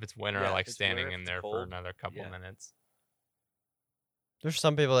 better. if it's winter, Yeah, I like if it's standing winter, if in it's there for cold, another couple yeah. minutes. There's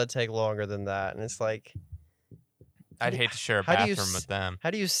some people that take longer than that, and it's like, I'd hate to share a how do you bathroom with them. how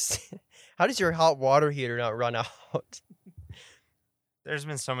do you how does your hot water heater not run out? There's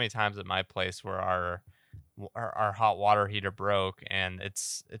been so many times at my place where our hot water heater broke, and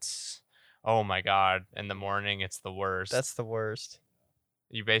it's oh my God, in the morning it's the worst. That's the worst.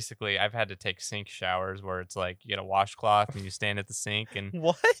 You basically, I've had to take sink showers where it's like you get a washcloth and you stand at the sink and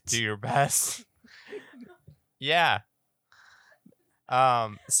What? do your best. Yeah.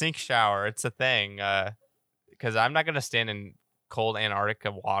 Sink shower, it's a thing. Because I'm not gonna stand in cold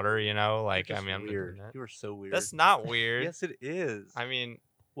Antarctica water, you know. Like, You're I just mean, I'm not weird. doing that. You are so weird. That's not weird. Yes, it is. I mean,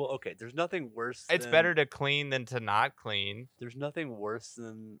 well, okay. There's nothing worse. it's than, better to clean than to not clean. There's nothing worse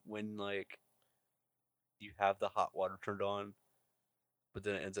than when like you have the hot water turned on, but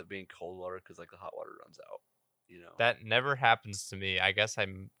then it ends up being cold water because like the hot water runs out. You know. That never happens to me. I guess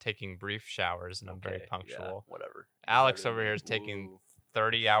I'm taking brief showers and I'm very Okay, yeah, punctual. whatever. Alex Better over than- here is taking Ooh.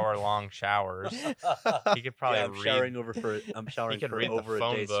 30-hour long showers. He could probably yeah, I'm read. showering over for. I'm He showering could for read the over a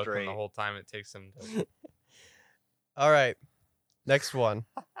phone day book straight. and the whole time it takes him to. All right. Next one.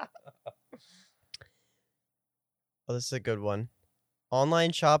 Oh, this is a good one.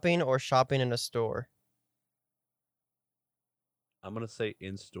 Online shopping or shopping in a store? I'm gonna say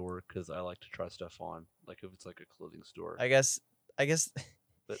in store because I like to try stuff on. Like if it's like a clothing store. I guess But I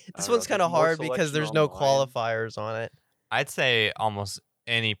this don't one's know, kind of there's more hard because selection there's no online. qualifiers on it. I'd say almost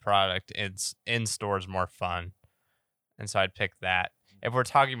any product in store is more fun, and so I'd pick that. If we're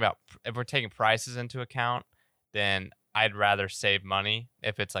taking prices into account, then I'd rather save money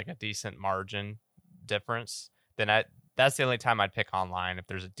if it's like a decent margin difference. Then that's the only time I'd pick online if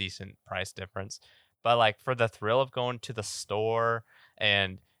there's a decent price difference. But like for the thrill of going to the store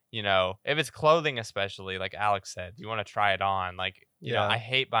and you know, if it's clothing especially, like Alex said, you want to try it on. Like, you know, Yeah. I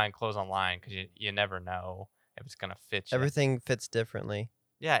hate buying clothes online because you never know if it's gonna fit you. Everything fits differently.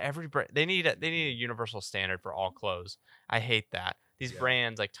 Yeah, every brand they need a universal standard for all clothes. I hate that. These Yeah.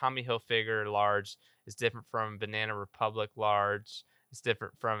 brands like Tommy Hilfiger large is different from Banana Republic large. It's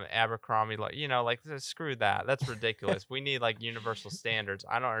different from Abercrombie. Like, you know, like screw that. That's ridiculous. We need like universal standards.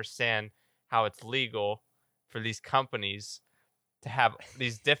 I don't understand how it's legal for these companies to have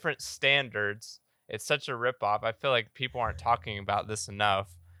these different standards. It's such a ripoff. I feel like people aren't talking about this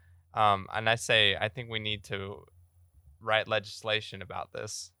enough. And I think we need to write legislation about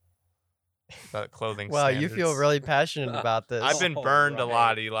this. about clothing Wow, you feel standards. really passionate about this. I've been Oh, burned a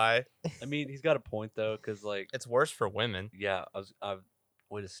lot, right. Eli. I mean, he's got a point though, because like, It's worse for women. yeah, I've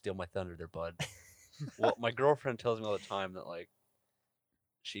way to steal my thunder there, bud. Well, my girlfriend tells me all the time that like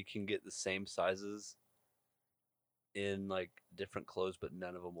she can get the same sizes in like different clothes, but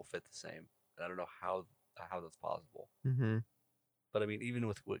none of them will fit the same. And I don't know how that's possible. Mm-hmm. But I mean, even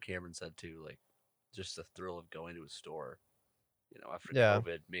with what Cameron said too, like just the thrill of going to a store, after Yeah.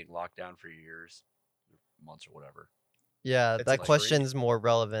 COVID being locked down for years, months or whatever. Yeah, It's that a treat. question's more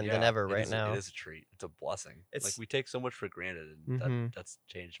relevant than Yeah, ever it right is now. It is a treat. It's a blessing. Like It's- we take so much for granted, and Mhm. that's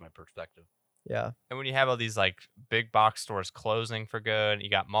changed my perspective. Yeah. And when you have all these like big box stores closing for good, you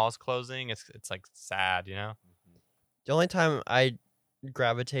got malls closing, it's like sad, you know? The only time I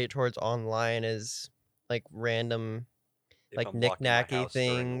gravitate towards online is like random If Like I'm locked in my knick-knacky house during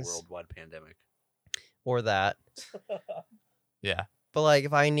a things. worldwide pandemic. or that. Yeah. But like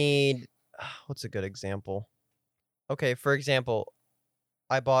if I need what's a good example? Okay, for example,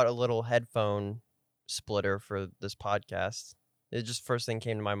 I bought a little headphone splitter for this podcast. It just first thing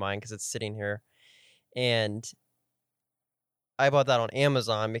came to my mind because it's sitting here. And I bought that on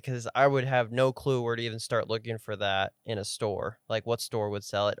Amazon because I would have no clue where to even start looking for that in a store. Like what store would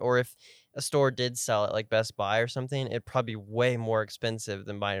sell it? Or if a store did sell it, like Best Buy or something, it'd probably be way more expensive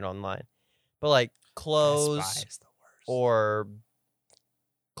than buying it online. But like clothes Best Buy is the worst.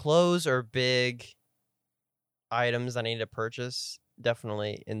 or big items I need to purchase,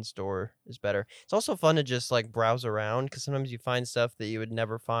 definitely in store is better. It's also fun to just like browse around because sometimes you find stuff that you would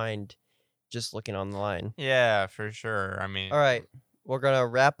never find just looking online. Yeah, for sure. I mean, All right, we're gonna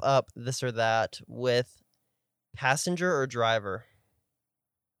wrap up this or that with passenger or driver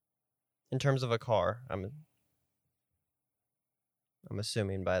in terms of a car. I'm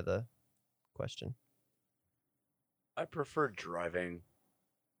assuming by the question. I prefer driving.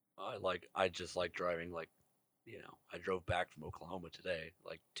 I just like driving. Like, I drove back from Oklahoma today,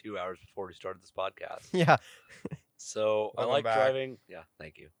 like 2 hours before we started this podcast. Yeah, So I Welcome like back. driving. Yeah,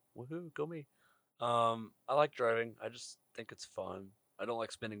 thank you. Woohoo, go me. I like driving. I just think it's fun. I don't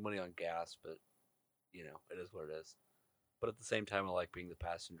like spending money on gas, but it is what it is. But at the same time, I like being the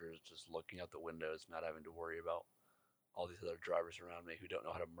passenger, just looking out the windows, not having to worry about all these other drivers around me who don't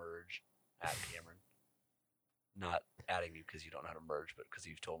know how to merge. At Cameron, not adding you because you don't know how to merge, but because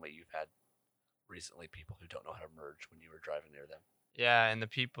you've told me you've had recently people who don't know how to merge when you were driving near them. yeah, and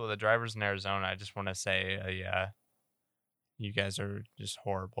the drivers in Arizona, I just want to say, yeah, you guys are just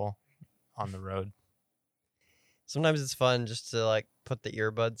horrible on the road. sometimes it's fun just to like put the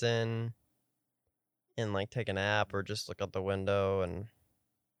earbuds in and like take a nap or just look out the window and.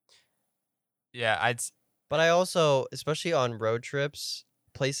 Yeah, But I also, especially on road trips,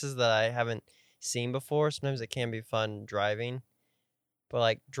 places that I haven't seen before, sometimes it can be fun driving. But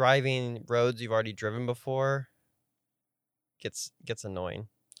like driving roads you've already driven before gets annoying.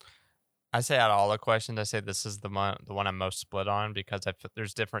 I say out of all the questions, I say this is the one I'm most split on because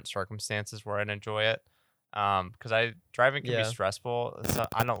there's different circumstances where I'd enjoy it. Because driving can Yeah. be stressful. So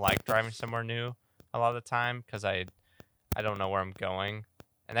I don't like driving somewhere new a lot of the time because I don't know where I'm going,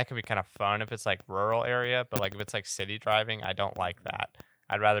 and that can be kind of fun if it's like rural area. But like if it's like city driving, I don't like that.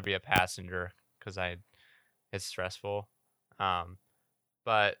 I'd rather be a passenger because it's stressful.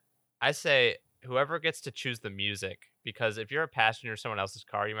 But I say whoever gets to choose the music, because if you're a passenger in someone else's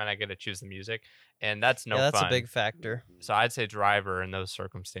car, you might not get to choose the music, and that's no yeah, that's fun. a big factor. So I'd say driver in those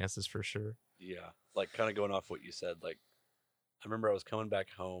circumstances for sure. Yeah, like kind of going off what you said. Like, I remember I was coming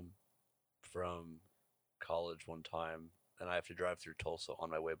back home from college one time, and I have to drive through Tulsa on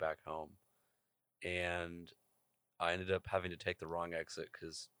my way back home, and I ended up having to take the wrong exit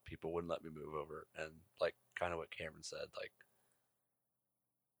because people wouldn't let me move over. And like kind of what Cameron said, like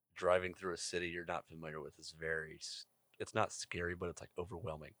driving through a city you're not familiar with is it's not scary, but it's like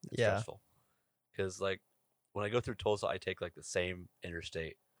overwhelming and Yeah. stressful. Because like when I go through Tulsa, I take like the same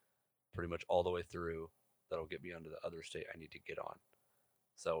interstate pretty much all the way through that'll get me onto the other state I need to get on.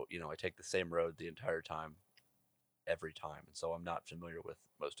 So, I take the same road the entire time, every time. And so I'm not familiar with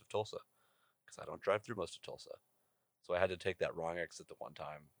most of Tulsa because I don't drive through most of Tulsa. So I had to take that wrong exit the one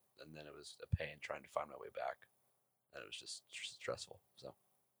time, and then it was a pain trying to find my way back. And it was just stressful. So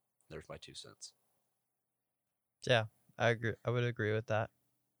there's my 2 cents. Yeah, I agree. I would agree with that.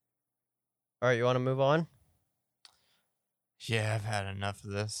 All right, you want to move on? Yeah, I've had enough of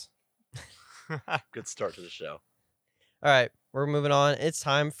this. Good start to the show. All right, we're moving on. It's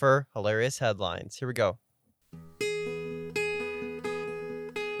time for hilarious headlines. Here we go.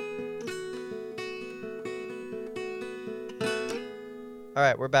 All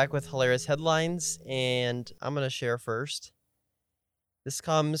right, we're back with hilarious headlines, and I'm going to share first. This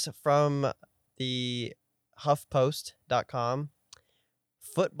comes from the HuffPost.com.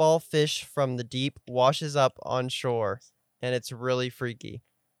 Football fish from the deep washes up on shore, and it's really freaky.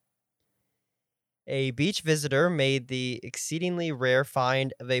 A beach visitor made the exceedingly rare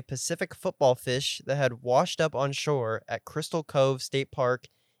find of a Pacific football fish that had washed up on shore at Crystal Cove State Park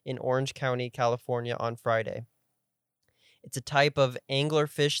in Orange County, California on Friday. It's a type of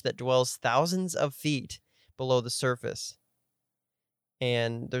anglerfish that dwells thousands of feet below the surface.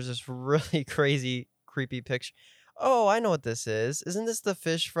 And there's this really crazy, creepy picture. Oh, I know what this is. Isn't this the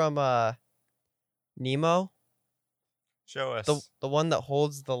fish from Nemo? Show us The one that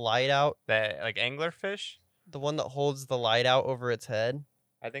holds the light out? that like anglerfish. The one that holds the light out over its head?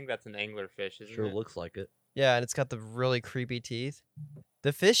 I think that's an anglerfish, isn't Sure it? looks like it. Yeah, and it's got the really creepy teeth.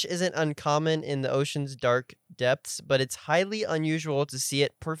 The fish isn't uncommon in the ocean's dark depths, but it's highly unusual to see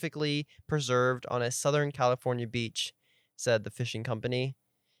it perfectly preserved on a Southern California beach, said the fishing company.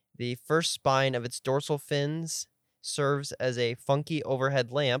 The first spine of its dorsal fins serves as a funky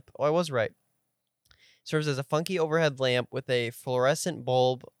overhead lamp. Oh, I was right. Serves as a funky overhead lamp with a fluorescent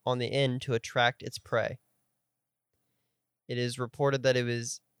bulb on the end to attract its prey. It is reported that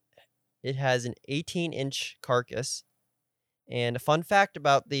it has an 18-inch carcass. And a fun fact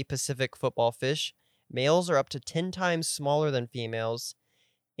about the Pacific football fish, males are up to 10 times smaller than females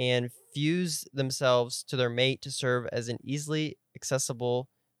and fuse themselves to their mate to serve as an easily accessible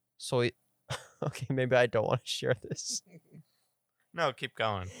soy. Okay, maybe I don't want to share this. No, keep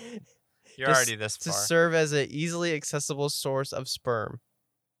going. You're Just already this to far. serve as an easily accessible source of sperm,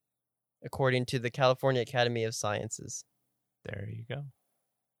 according to the California Academy of Sciences. There you go.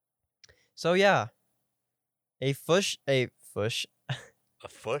 So yeah, a fish, A fish?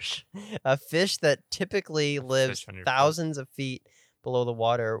 a fish that typically lives fish on your foot. thousands of feet below the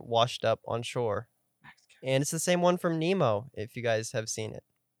water, washed up on shore. And it's the same one from Nemo, if you guys have seen it.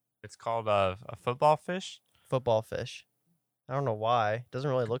 It's called a football fish. Football fish. I don't know why. It doesn't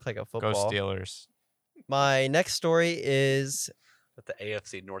really look like a football. Go Steelers. My next story is Got the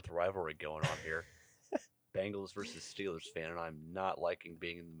AFC North rivalry going on here. Bengals versus Steelers fan, and I'm not liking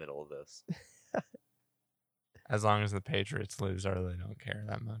being in the middle of this. As long as the Patriots lose, I really don't care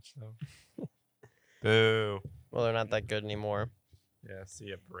that much, though. Boo. well, they're not that good anymore. Yeah, see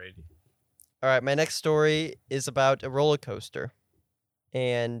ya, Brady. All right, my next story is about a roller coaster.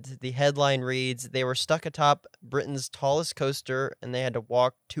 And the headline reads, they were stuck atop Britain's tallest coaster and they had to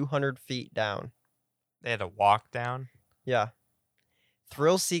walk 200 feet down. They had to walk down. Yeah.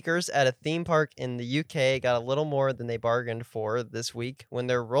 Thrill seekers at a theme park in the UK got a little more than they bargained for this week when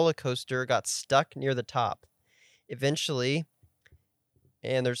their roller coaster got stuck near the top. Eventually,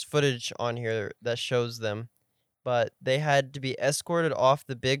 and there's footage on here that shows them, but they had to be escorted off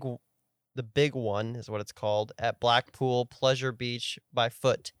the big one is what it's called, at Blackpool Pleasure Beach by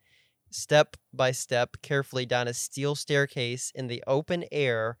foot, step by step, carefully down a steel staircase in the open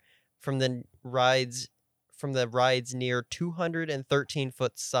air from the ride's near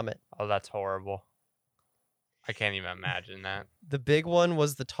 213-foot summit. Oh, that's horrible. I can't even imagine that. The big one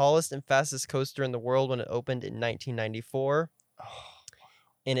was the tallest and fastest coaster in the world when it opened in 1994, Oh,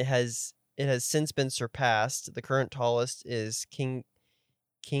 and it has since been surpassed. The current tallest is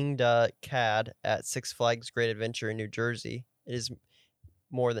Kingda Cad at Six Flags Great Adventure in New Jersey. It is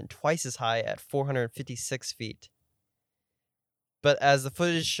more than twice as high at 456 feet. But as the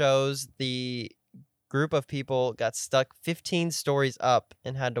footage shows, the group of people got stuck 15 stories up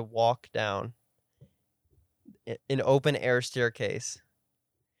and had to walk down an open air staircase.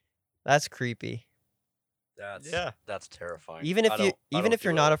 That's creepy. That's terrifying. Even if I don't you're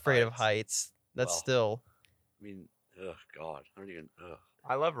do not well afraid of heights. heights, that's Well, still. I mean, ugh, God, I don't even. Ugh.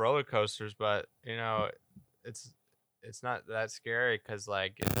 I love roller coasters, but it's not that scary because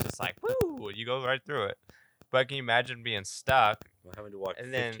like it's just like woo, you go right through it. But can you imagine being stuck? I'm having to walk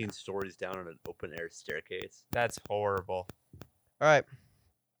And then- 15 stories down on an open air staircase. That's horrible. All right.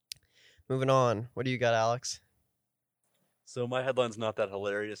 Moving on. What do you got, Alex? So my headline's not that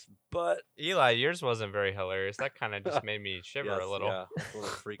hilarious, but Eli, yours wasn't very hilarious. That kind of just made me shiver yes, a little. yeah, it's a little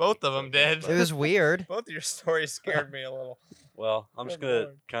freaky, Both of 'em but- did. It but- was weird. Both of your stories scared me a little. Well, I'm just Good gonna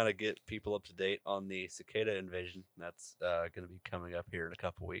lord. kind of get people up to date on the cicada invasion. That's gonna be coming up here in a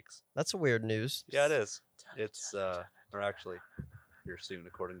couple weeks. That's a weird news. Yeah, it is. It's or actually, here soon,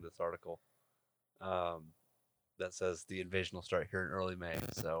 according to this article. That says the invasion will start here in early May,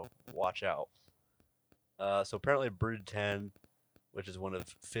 so watch out. So apparently, Brood 10, which is one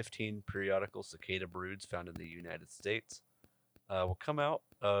of 15 periodical cicada broods found in the United States, will come out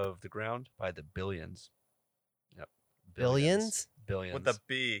of the ground by the billions. Yep. Billions? Billions. With a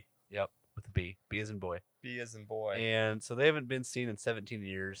B. Yep. with a B. B as in boy. B as in boy. And so they haven't been seen in 17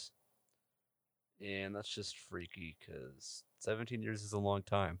 years. And that's just freaky because 17 years is a long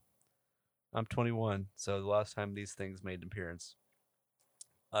time. I'm 21, so the last time these things made an appearance,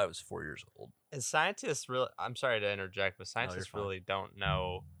 I was 4 years old. And scientists really, I'm sorry to interject, but scientists fine. really don't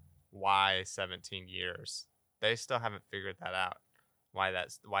know why 17 years. They still haven't figured that out. Why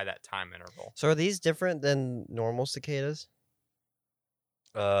that time interval. So are these different than normal cicadas?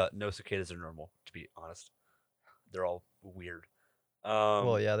 No cicadas are normal, to be honest. They're all weird.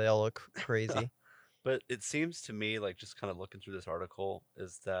 Well, yeah, they all look crazy. But it seems to me, like, just kind of looking through this article,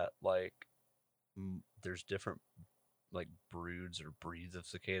 is that, like, there's different, like, broods or breeds of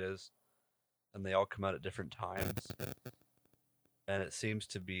cicadas, and they all come out at different times. And it seems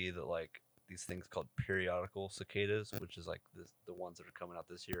to be that, like, these things called periodical cicadas, which is, like, the ones that are coming out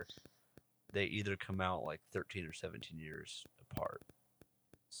this year, they either come out, like, 13 or 17 years apart.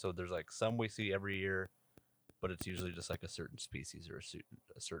 So there's, like, some we see every year, but it's usually just, like, a certain species or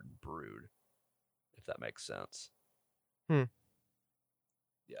a certain brood, if that makes sense. Hmm.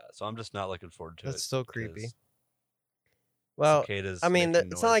 Yeah, so I'm just not looking forward to it. That's still creepy. because Well, cicadas I mean,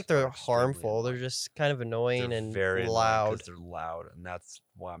 making it's not noise like are they're extremely harmful. They're annoying. just kind of annoying They're and very loud. because they're loud, and that's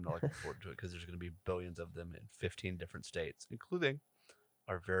why I'm not looking forward to it, because there's going to be billions of them in 15 different states, including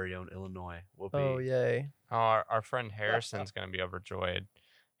our very own Illinois. Oh, yay. Our friend Harrison's going to be overjoyed.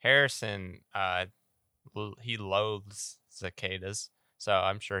 Harrison, he loathes cicadas, so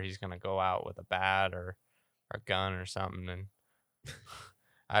I'm sure he's going to go out with a bat or a gun or something, and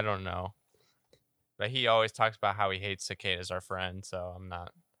I don't know. But he always talks about how he hates cicadas, our friend, so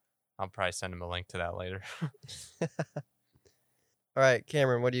I'll probably send him a link to that later. All right,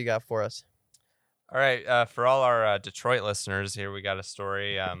 Cameron, what do you got for us? All right, for all our Detroit listeners, here we got a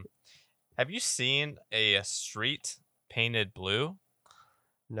story. Have you seen a street painted blue?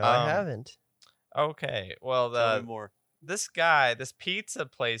 No, I haven't. Okay, well, Tell me more. this pizza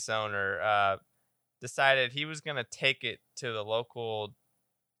place owner, decided he was going to take it to the local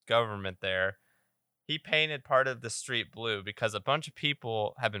government there. He painted part of the street blue because a bunch of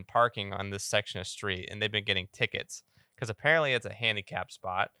people have been parking on this section of street and they've been getting tickets because apparently it's a handicap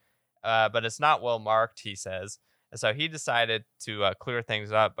spot, but it's not well marked, he says. And so he decided to clear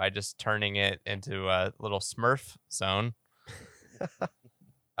things up by just turning it into a little Smurf zone.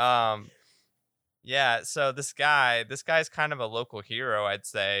 Yeah, so this guy's kind of a local hero, I'd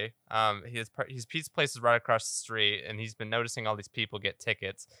say. His pizza place is right across the street, and he's been noticing all these people get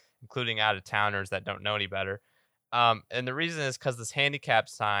tickets, including out-of-towners that don't know any better. And the reason is because this handicap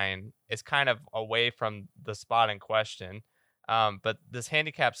sign is kind of away from the spot in question. But this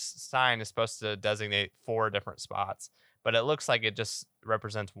handicap sign is supposed to designate 4 different spots, but it looks like it just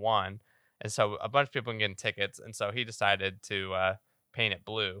represents one. And so a bunch of people can get tickets, and so he decided to paint it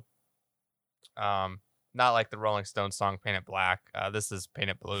blue. Not like the Rolling Stones song Paint It Black. This is Paint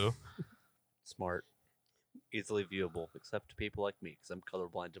It Blue. Smart. Easily viewable, except to people like me, because I'm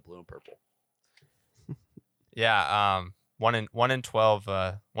colorblind to blue and purple. Yeah, 1 in 12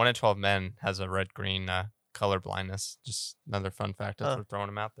 men has a red-green color blindness. Just another fun fact as we're throwing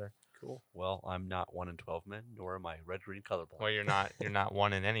them out there. Cool. Well, I'm not 1 in 12 men, nor am I red-green colorblind. Well, you're not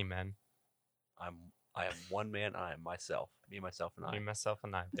 1 in any men. I am one man. I am myself. Me, myself, and I. Me, myself,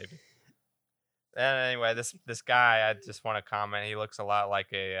 and I, baby. And anyway, this guy, I just want to comment. He looks a lot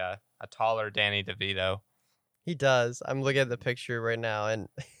like a taller Danny DeVito. He does. I'm looking at the picture right now, and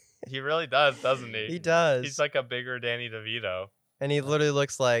he really does, doesn't he? He does. He's like a bigger Danny DeVito. And he literally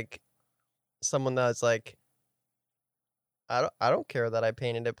looks like someone that's like, I don't care that I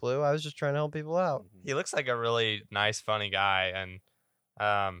painted it blue. I was just trying to help people out. He looks like a really nice, funny guy, and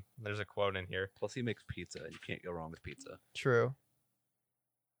there's a quote in here. Plus, he makes pizza. You can't go wrong with pizza. True.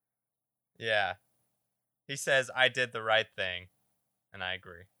 Yeah. He says, I did the right thing. And I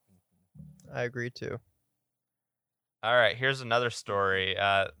agree. I agree too. All right, here's another story.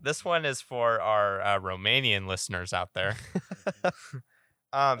 This one is for our Romanian listeners out there.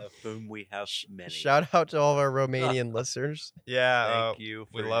 Of whom we have many. Shout out to all of our Romanian listeners. Yeah. Thank you.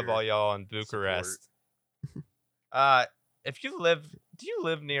 We love all y'all in Bucharest. Do you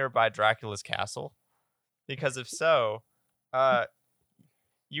live nearby Dracula's castle? Because if so,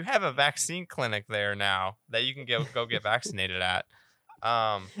 you have a vaccine clinic there now that you can go get vaccinated at.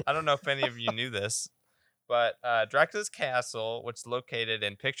 I don't know if any of you knew this, but Dracula's Castle, which is located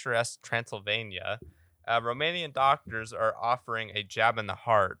in picturesque Transylvania, Romanian doctors are offering a jab in the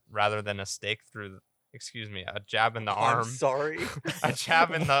heart rather than a a jab in the arm. I'm sorry. A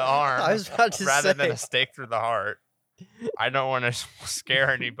jab in the arm I was about to rather than say. a stake through the heart. I don't want to scare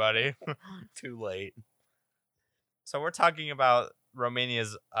anybody. Too late. So we're talking about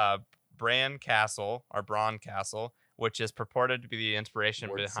Romania's Bran Castle, or Bran Castle, which is purported to be the inspiration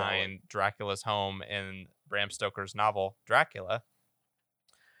Word behind Dracula's home in Bram Stoker's novel Dracula.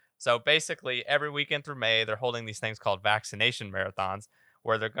 So basically, every weekend through May, they're holding these things called vaccination marathons,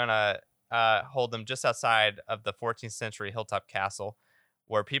 where they're gonna hold them just outside of the 14th century Hilltop Castle,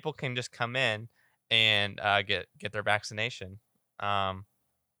 where people can just come in and get their vaccination. And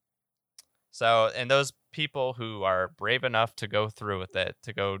those people who are brave enough to go through with it,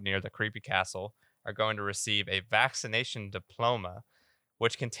 to go near the creepy castle, are going to receive a vaccination diploma,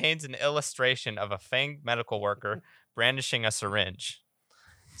 which contains an illustration of a fanged medical worker brandishing a syringe.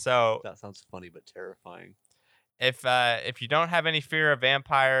 So That sounds funny but terrifying. if you don't have any fear of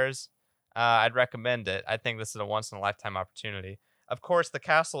vampires, I'd recommend it. I think this is a once in a lifetime opportunity. Of course, the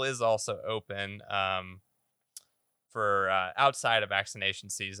castle is also open for outside of vaccination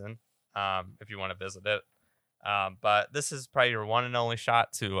season, if you want to visit it. But this is probably your one and only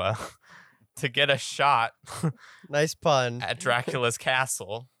shot to to get a shot Nice pun. at Dracula's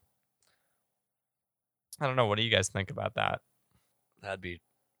castle. I don't know. What do you guys think about that? That'd be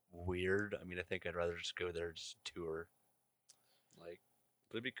weird. I mean, I think I'd rather just go there, just tour. Like,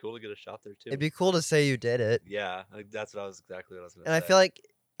 but it'd be cool to get a shot there too. It'd be cool to say you did it. Yeah, like, that's exactly what I was gonna And say.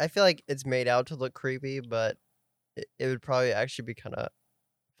 I feel like it's made out to look creepy, but it would probably actually be kind of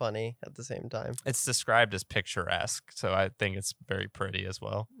funny at the same time. It's described as picturesque, so I think it's very pretty as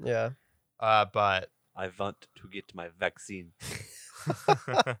well. Yeah. But I want to get my vaccine.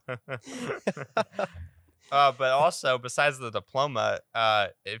 but also, besides the diploma,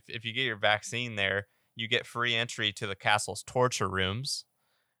 if you get your vaccine there, you get free entry to the castle's torture rooms,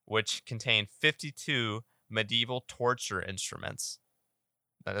 which contain 52 medieval torture instruments.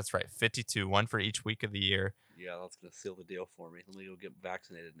 That's right, 52, one for each week of the year. Yeah, that's gonna seal the deal for me. Let me go get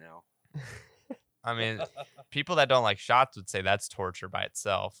vaccinated now. I mean, people that don't like shots would say that's torture by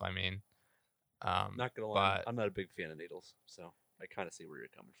itself. I mean, Not gonna lie, but- I'm not a big fan of needles, so I kind of see where you're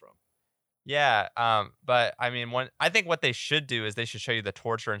coming from. yeah. But I mean, I think what they should do is they should show you the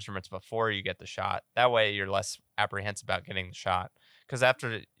torture instruments before you get the shot. That way, you're less apprehensive about getting the shot. Because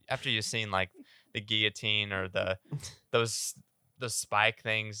after you've seen like the guillotine or those spike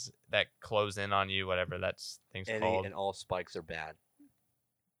things that close in on you, whatever that's thing's called. And all spikes are bad.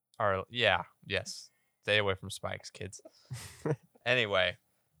 Or yes. Stay away from spikes, kids. Anyway,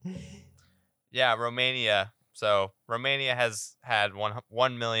 yeah, Romania. So Romania has had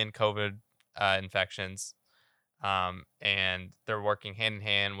 1 million COVID infections, and they're working hand in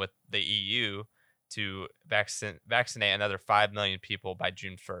hand with the EU to vaccinate another 5 million people by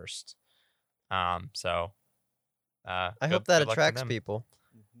June 1st. I hope that attracts people.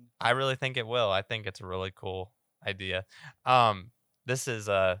 I really think it will. I think it's a really cool idea. This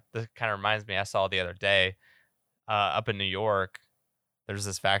kind of reminds me. I saw the other day up in New York. There's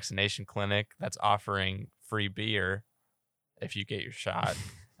this vaccination clinic that's offering free beer if you get your shot,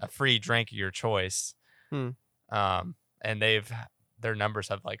 a free drink of your choice. Hmm. And their numbers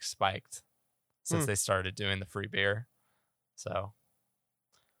have like spiked since they started doing the free beer. So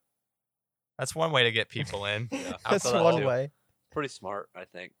that's one way to get people in. Yeah, That's I feel that one too. way. Pretty smart, I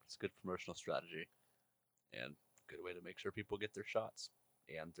think. It's a good promotional strategy, and good way to make sure people get their shots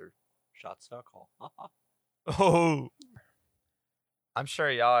and their shots of alcohol. Oh, I'm sure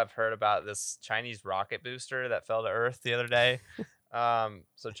y'all have heard about this Chinese rocket booster that fell to Earth the other day.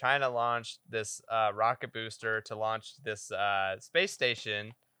 So China launched this rocket booster to launch this space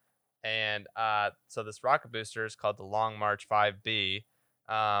station, and so this rocket booster is called the Long March 5B.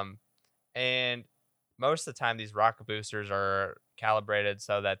 And most of the time, these rocket boosters are calibrated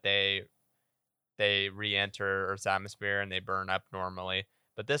so that they re-enter Earth's atmosphere and they burn up normally.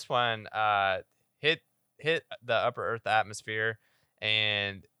 But this one hit the upper Earth atmosphere,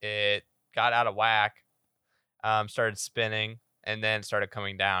 and it got out of whack, started spinning, and then started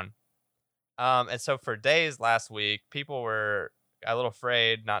coming down. And so for days last week, people were a little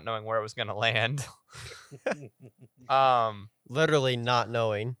afraid, not knowing where it was going to land. Literally not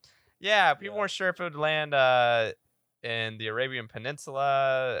knowing. Yeah, people Yeah. weren't sure if it would land in the Arabian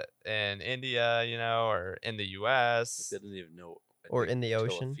Peninsula, in India, or in the U.S. They didn't even know. I Or think, in the till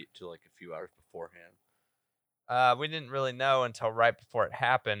ocean. till like a few hours beforehand. We didn't really know until right before it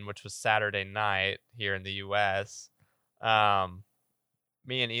happened, which was Saturday night here in the U.S. Me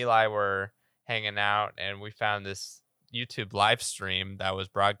and Eli were hanging out, and we found this YouTube live stream that was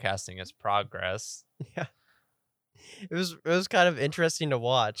broadcasting its progress. Yeah. It was kind of interesting to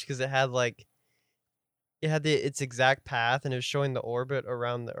watch because it had its exact path, and it was showing the orbit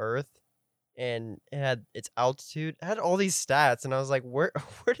around the Earth, and it had its altitude. It had all these stats, and I was like, where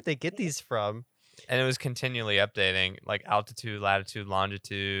did they get these from? And it was continually updating, like altitude, latitude,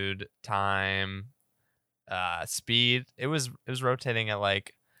 longitude, time, speed. It was rotating at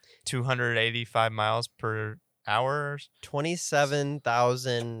like 285 miles per hour.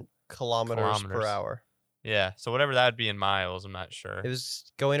 27,000 kilometers per Kilometers. hour. Yeah, so whatever that would be in miles, I'm not sure. It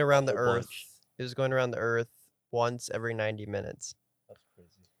was going around the whole Earth. bunch. It was going around the Earth once every 90 minutes, That's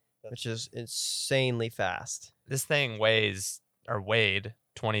crazy. which is insanely fast. This thing weighed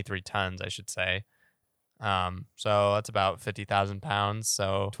 23 tons, I should say. So that's about 50,000 pounds.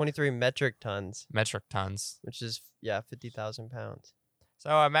 So 23 metric tons, metric tons. which is 50,000 pounds.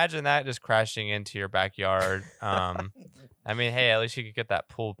 So imagine that just crashing into your backyard. I mean, hey, at least you could get that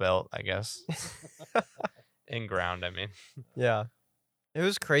pool built, I guess. In ground, I mean. Yeah. It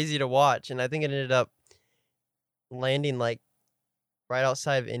was crazy to watch, and I think it ended up landing like right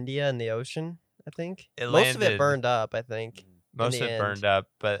outside of India in the ocean, I think. It Most of it landed- burned up, I think. Most of the it end. burned up,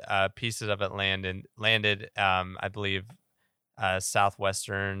 but pieces of it landed. I believe,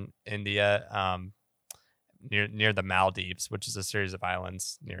 southwestern India, near the Maldives, which is a series of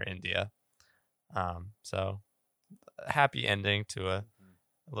islands near India. So happy ending to a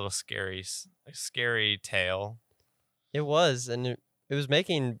little scary tale. It was, and it was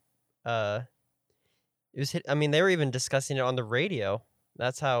making it was hit. I mean, they were even discussing it on the radio.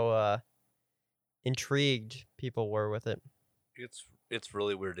 That's how intrigued people were with it. It's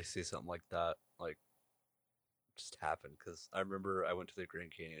really weird to see something like that like just happen, because I remember I went to the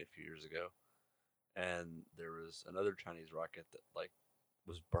Grand Canyon a few years ago, and there was another Chinese rocket that like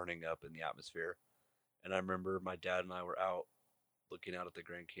was burning up in the atmosphere, and I remember my dad and I were out looking out at the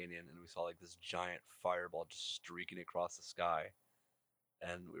Grand Canyon, and we saw like this giant fireball just streaking across the sky,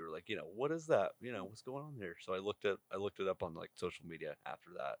 and we were like, what is that? What's going on here? So I looked it up on like social media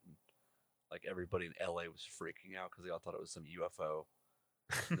after that, and like everybody in LA was freaking out because they all thought it was some UFO.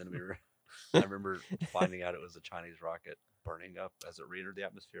 And then I remember finding out it was a Chinese rocket burning up as it re-entered the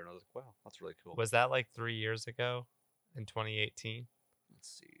atmosphere, and I was like, wow, that's really cool. Was that like 3 years ago, in 2018 Let's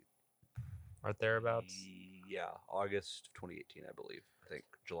see. or thereabouts? Yeah, August of 2018, I believe. I think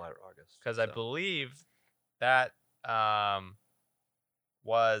July or August. Because I believe that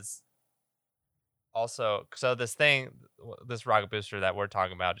was also, so this rocket booster that we're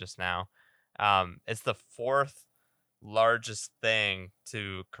talking about just now, it's the fourth largest thing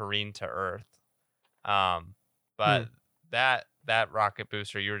to careen to Earth. But that rocket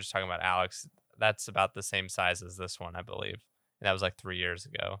booster you were just talking about, Alex, that's about the same size as this one, I believe. And that was like 3 years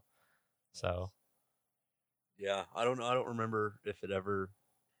ago. So Yeah, I don't know. I don't remember if it ever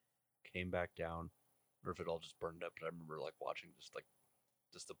came back down or if it all just burned up. But I remember like watching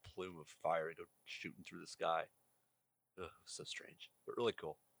just a plume of fire go shooting through the sky. Ugh, it was so strange, but really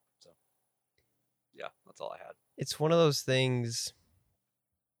cool. So yeah, that's all I had. It's one of those things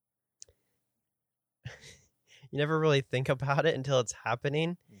you never really think about it until it's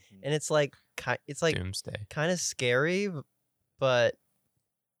happening, and it's like doomsday. kind of scary, but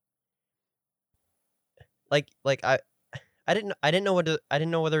like I didn't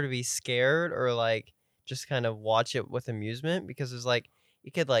know whether to be scared or like just kind of watch it with amusement, because it's like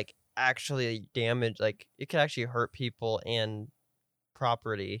it could like actually damage, like it could actually hurt people and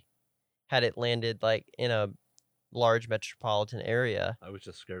property had it landed like in a large metropolitan area. I was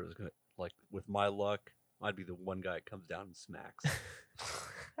just scared it was gonna, like, with my luck, I'd be the one guy that comes down and smacks.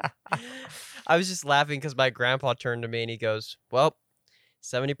 I was just laughing because my grandpa turned to me and he goes, well,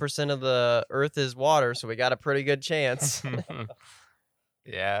 70% of the earth is water, so we got a pretty good chance.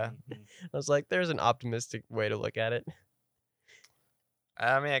 Yeah. I was like, there's an optimistic way to look at it.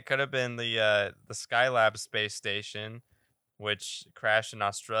 I mean, it could have been the Skylab space station, which crashed in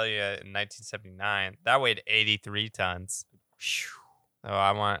Australia in 1979. That weighed 83 tons. Oh,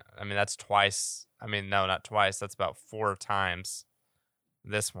 I mean, that's twice. I mean, no, not twice. That's about 4 times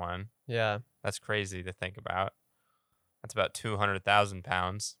this one. Yeah. That's crazy to think about. That's about 200,000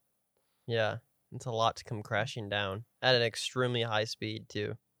 pounds. Yeah. It's a lot to come crashing down at an extremely high speed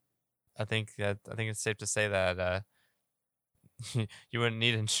too. I think it's safe to say that you wouldn't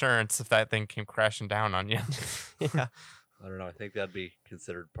need insurance if that thing came crashing down on you. Yeah. I don't know. I think that'd be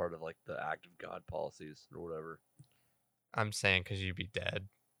considered part of like the act of God policies or whatever. I'm saying because you'd be dead.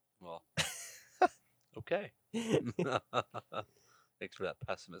 Well, okay. Thanks for that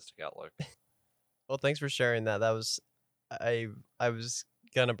pessimistic outlook. Well, thanks for sharing that. That was I was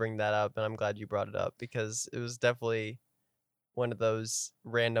gonna bring that up, and I'm glad you brought it up because it was definitely one of those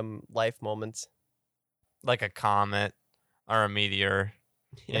random life moments. Like a comet or a meteor,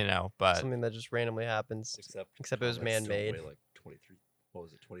 Yeah. but Something that just randomly happens. Except it was comets still man-made. weigh like 23. What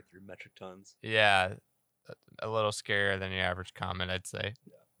was it? 23 metric tons. yeah, a little scarier than your average comet, I'd say.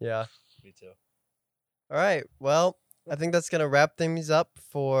 Yeah. Me too. All right. Well, I think that's going to wrap things up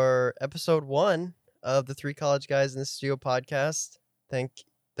for episode 1 of the Three College Guys in the Studio podcast.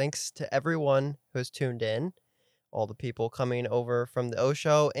 Thanks to everyone who has tuned in, all the people coming over from the O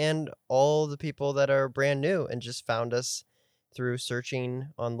Show, and all the people that are brand new and just found us through searching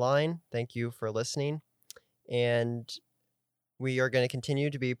online. Thank you for listening. And we are going to continue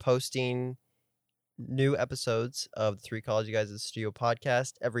to be posting new episodes of the Three College Guys in the Studio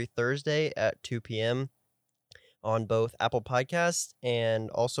podcast every Thursday at 2 p.m. on both Apple Podcasts and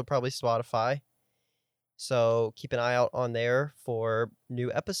also probably Spotify. So keep an eye out on there for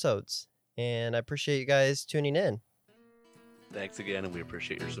new episodes. And I appreciate you guys tuning in. Thanks again, and we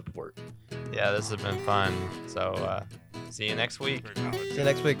appreciate your support. Yeah, this has been fun. So see you next week. See you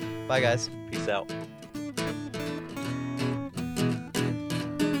next week. Bye, guys. Peace out.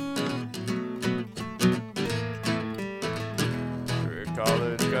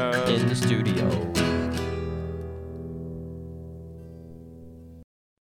 College guys. In the studio.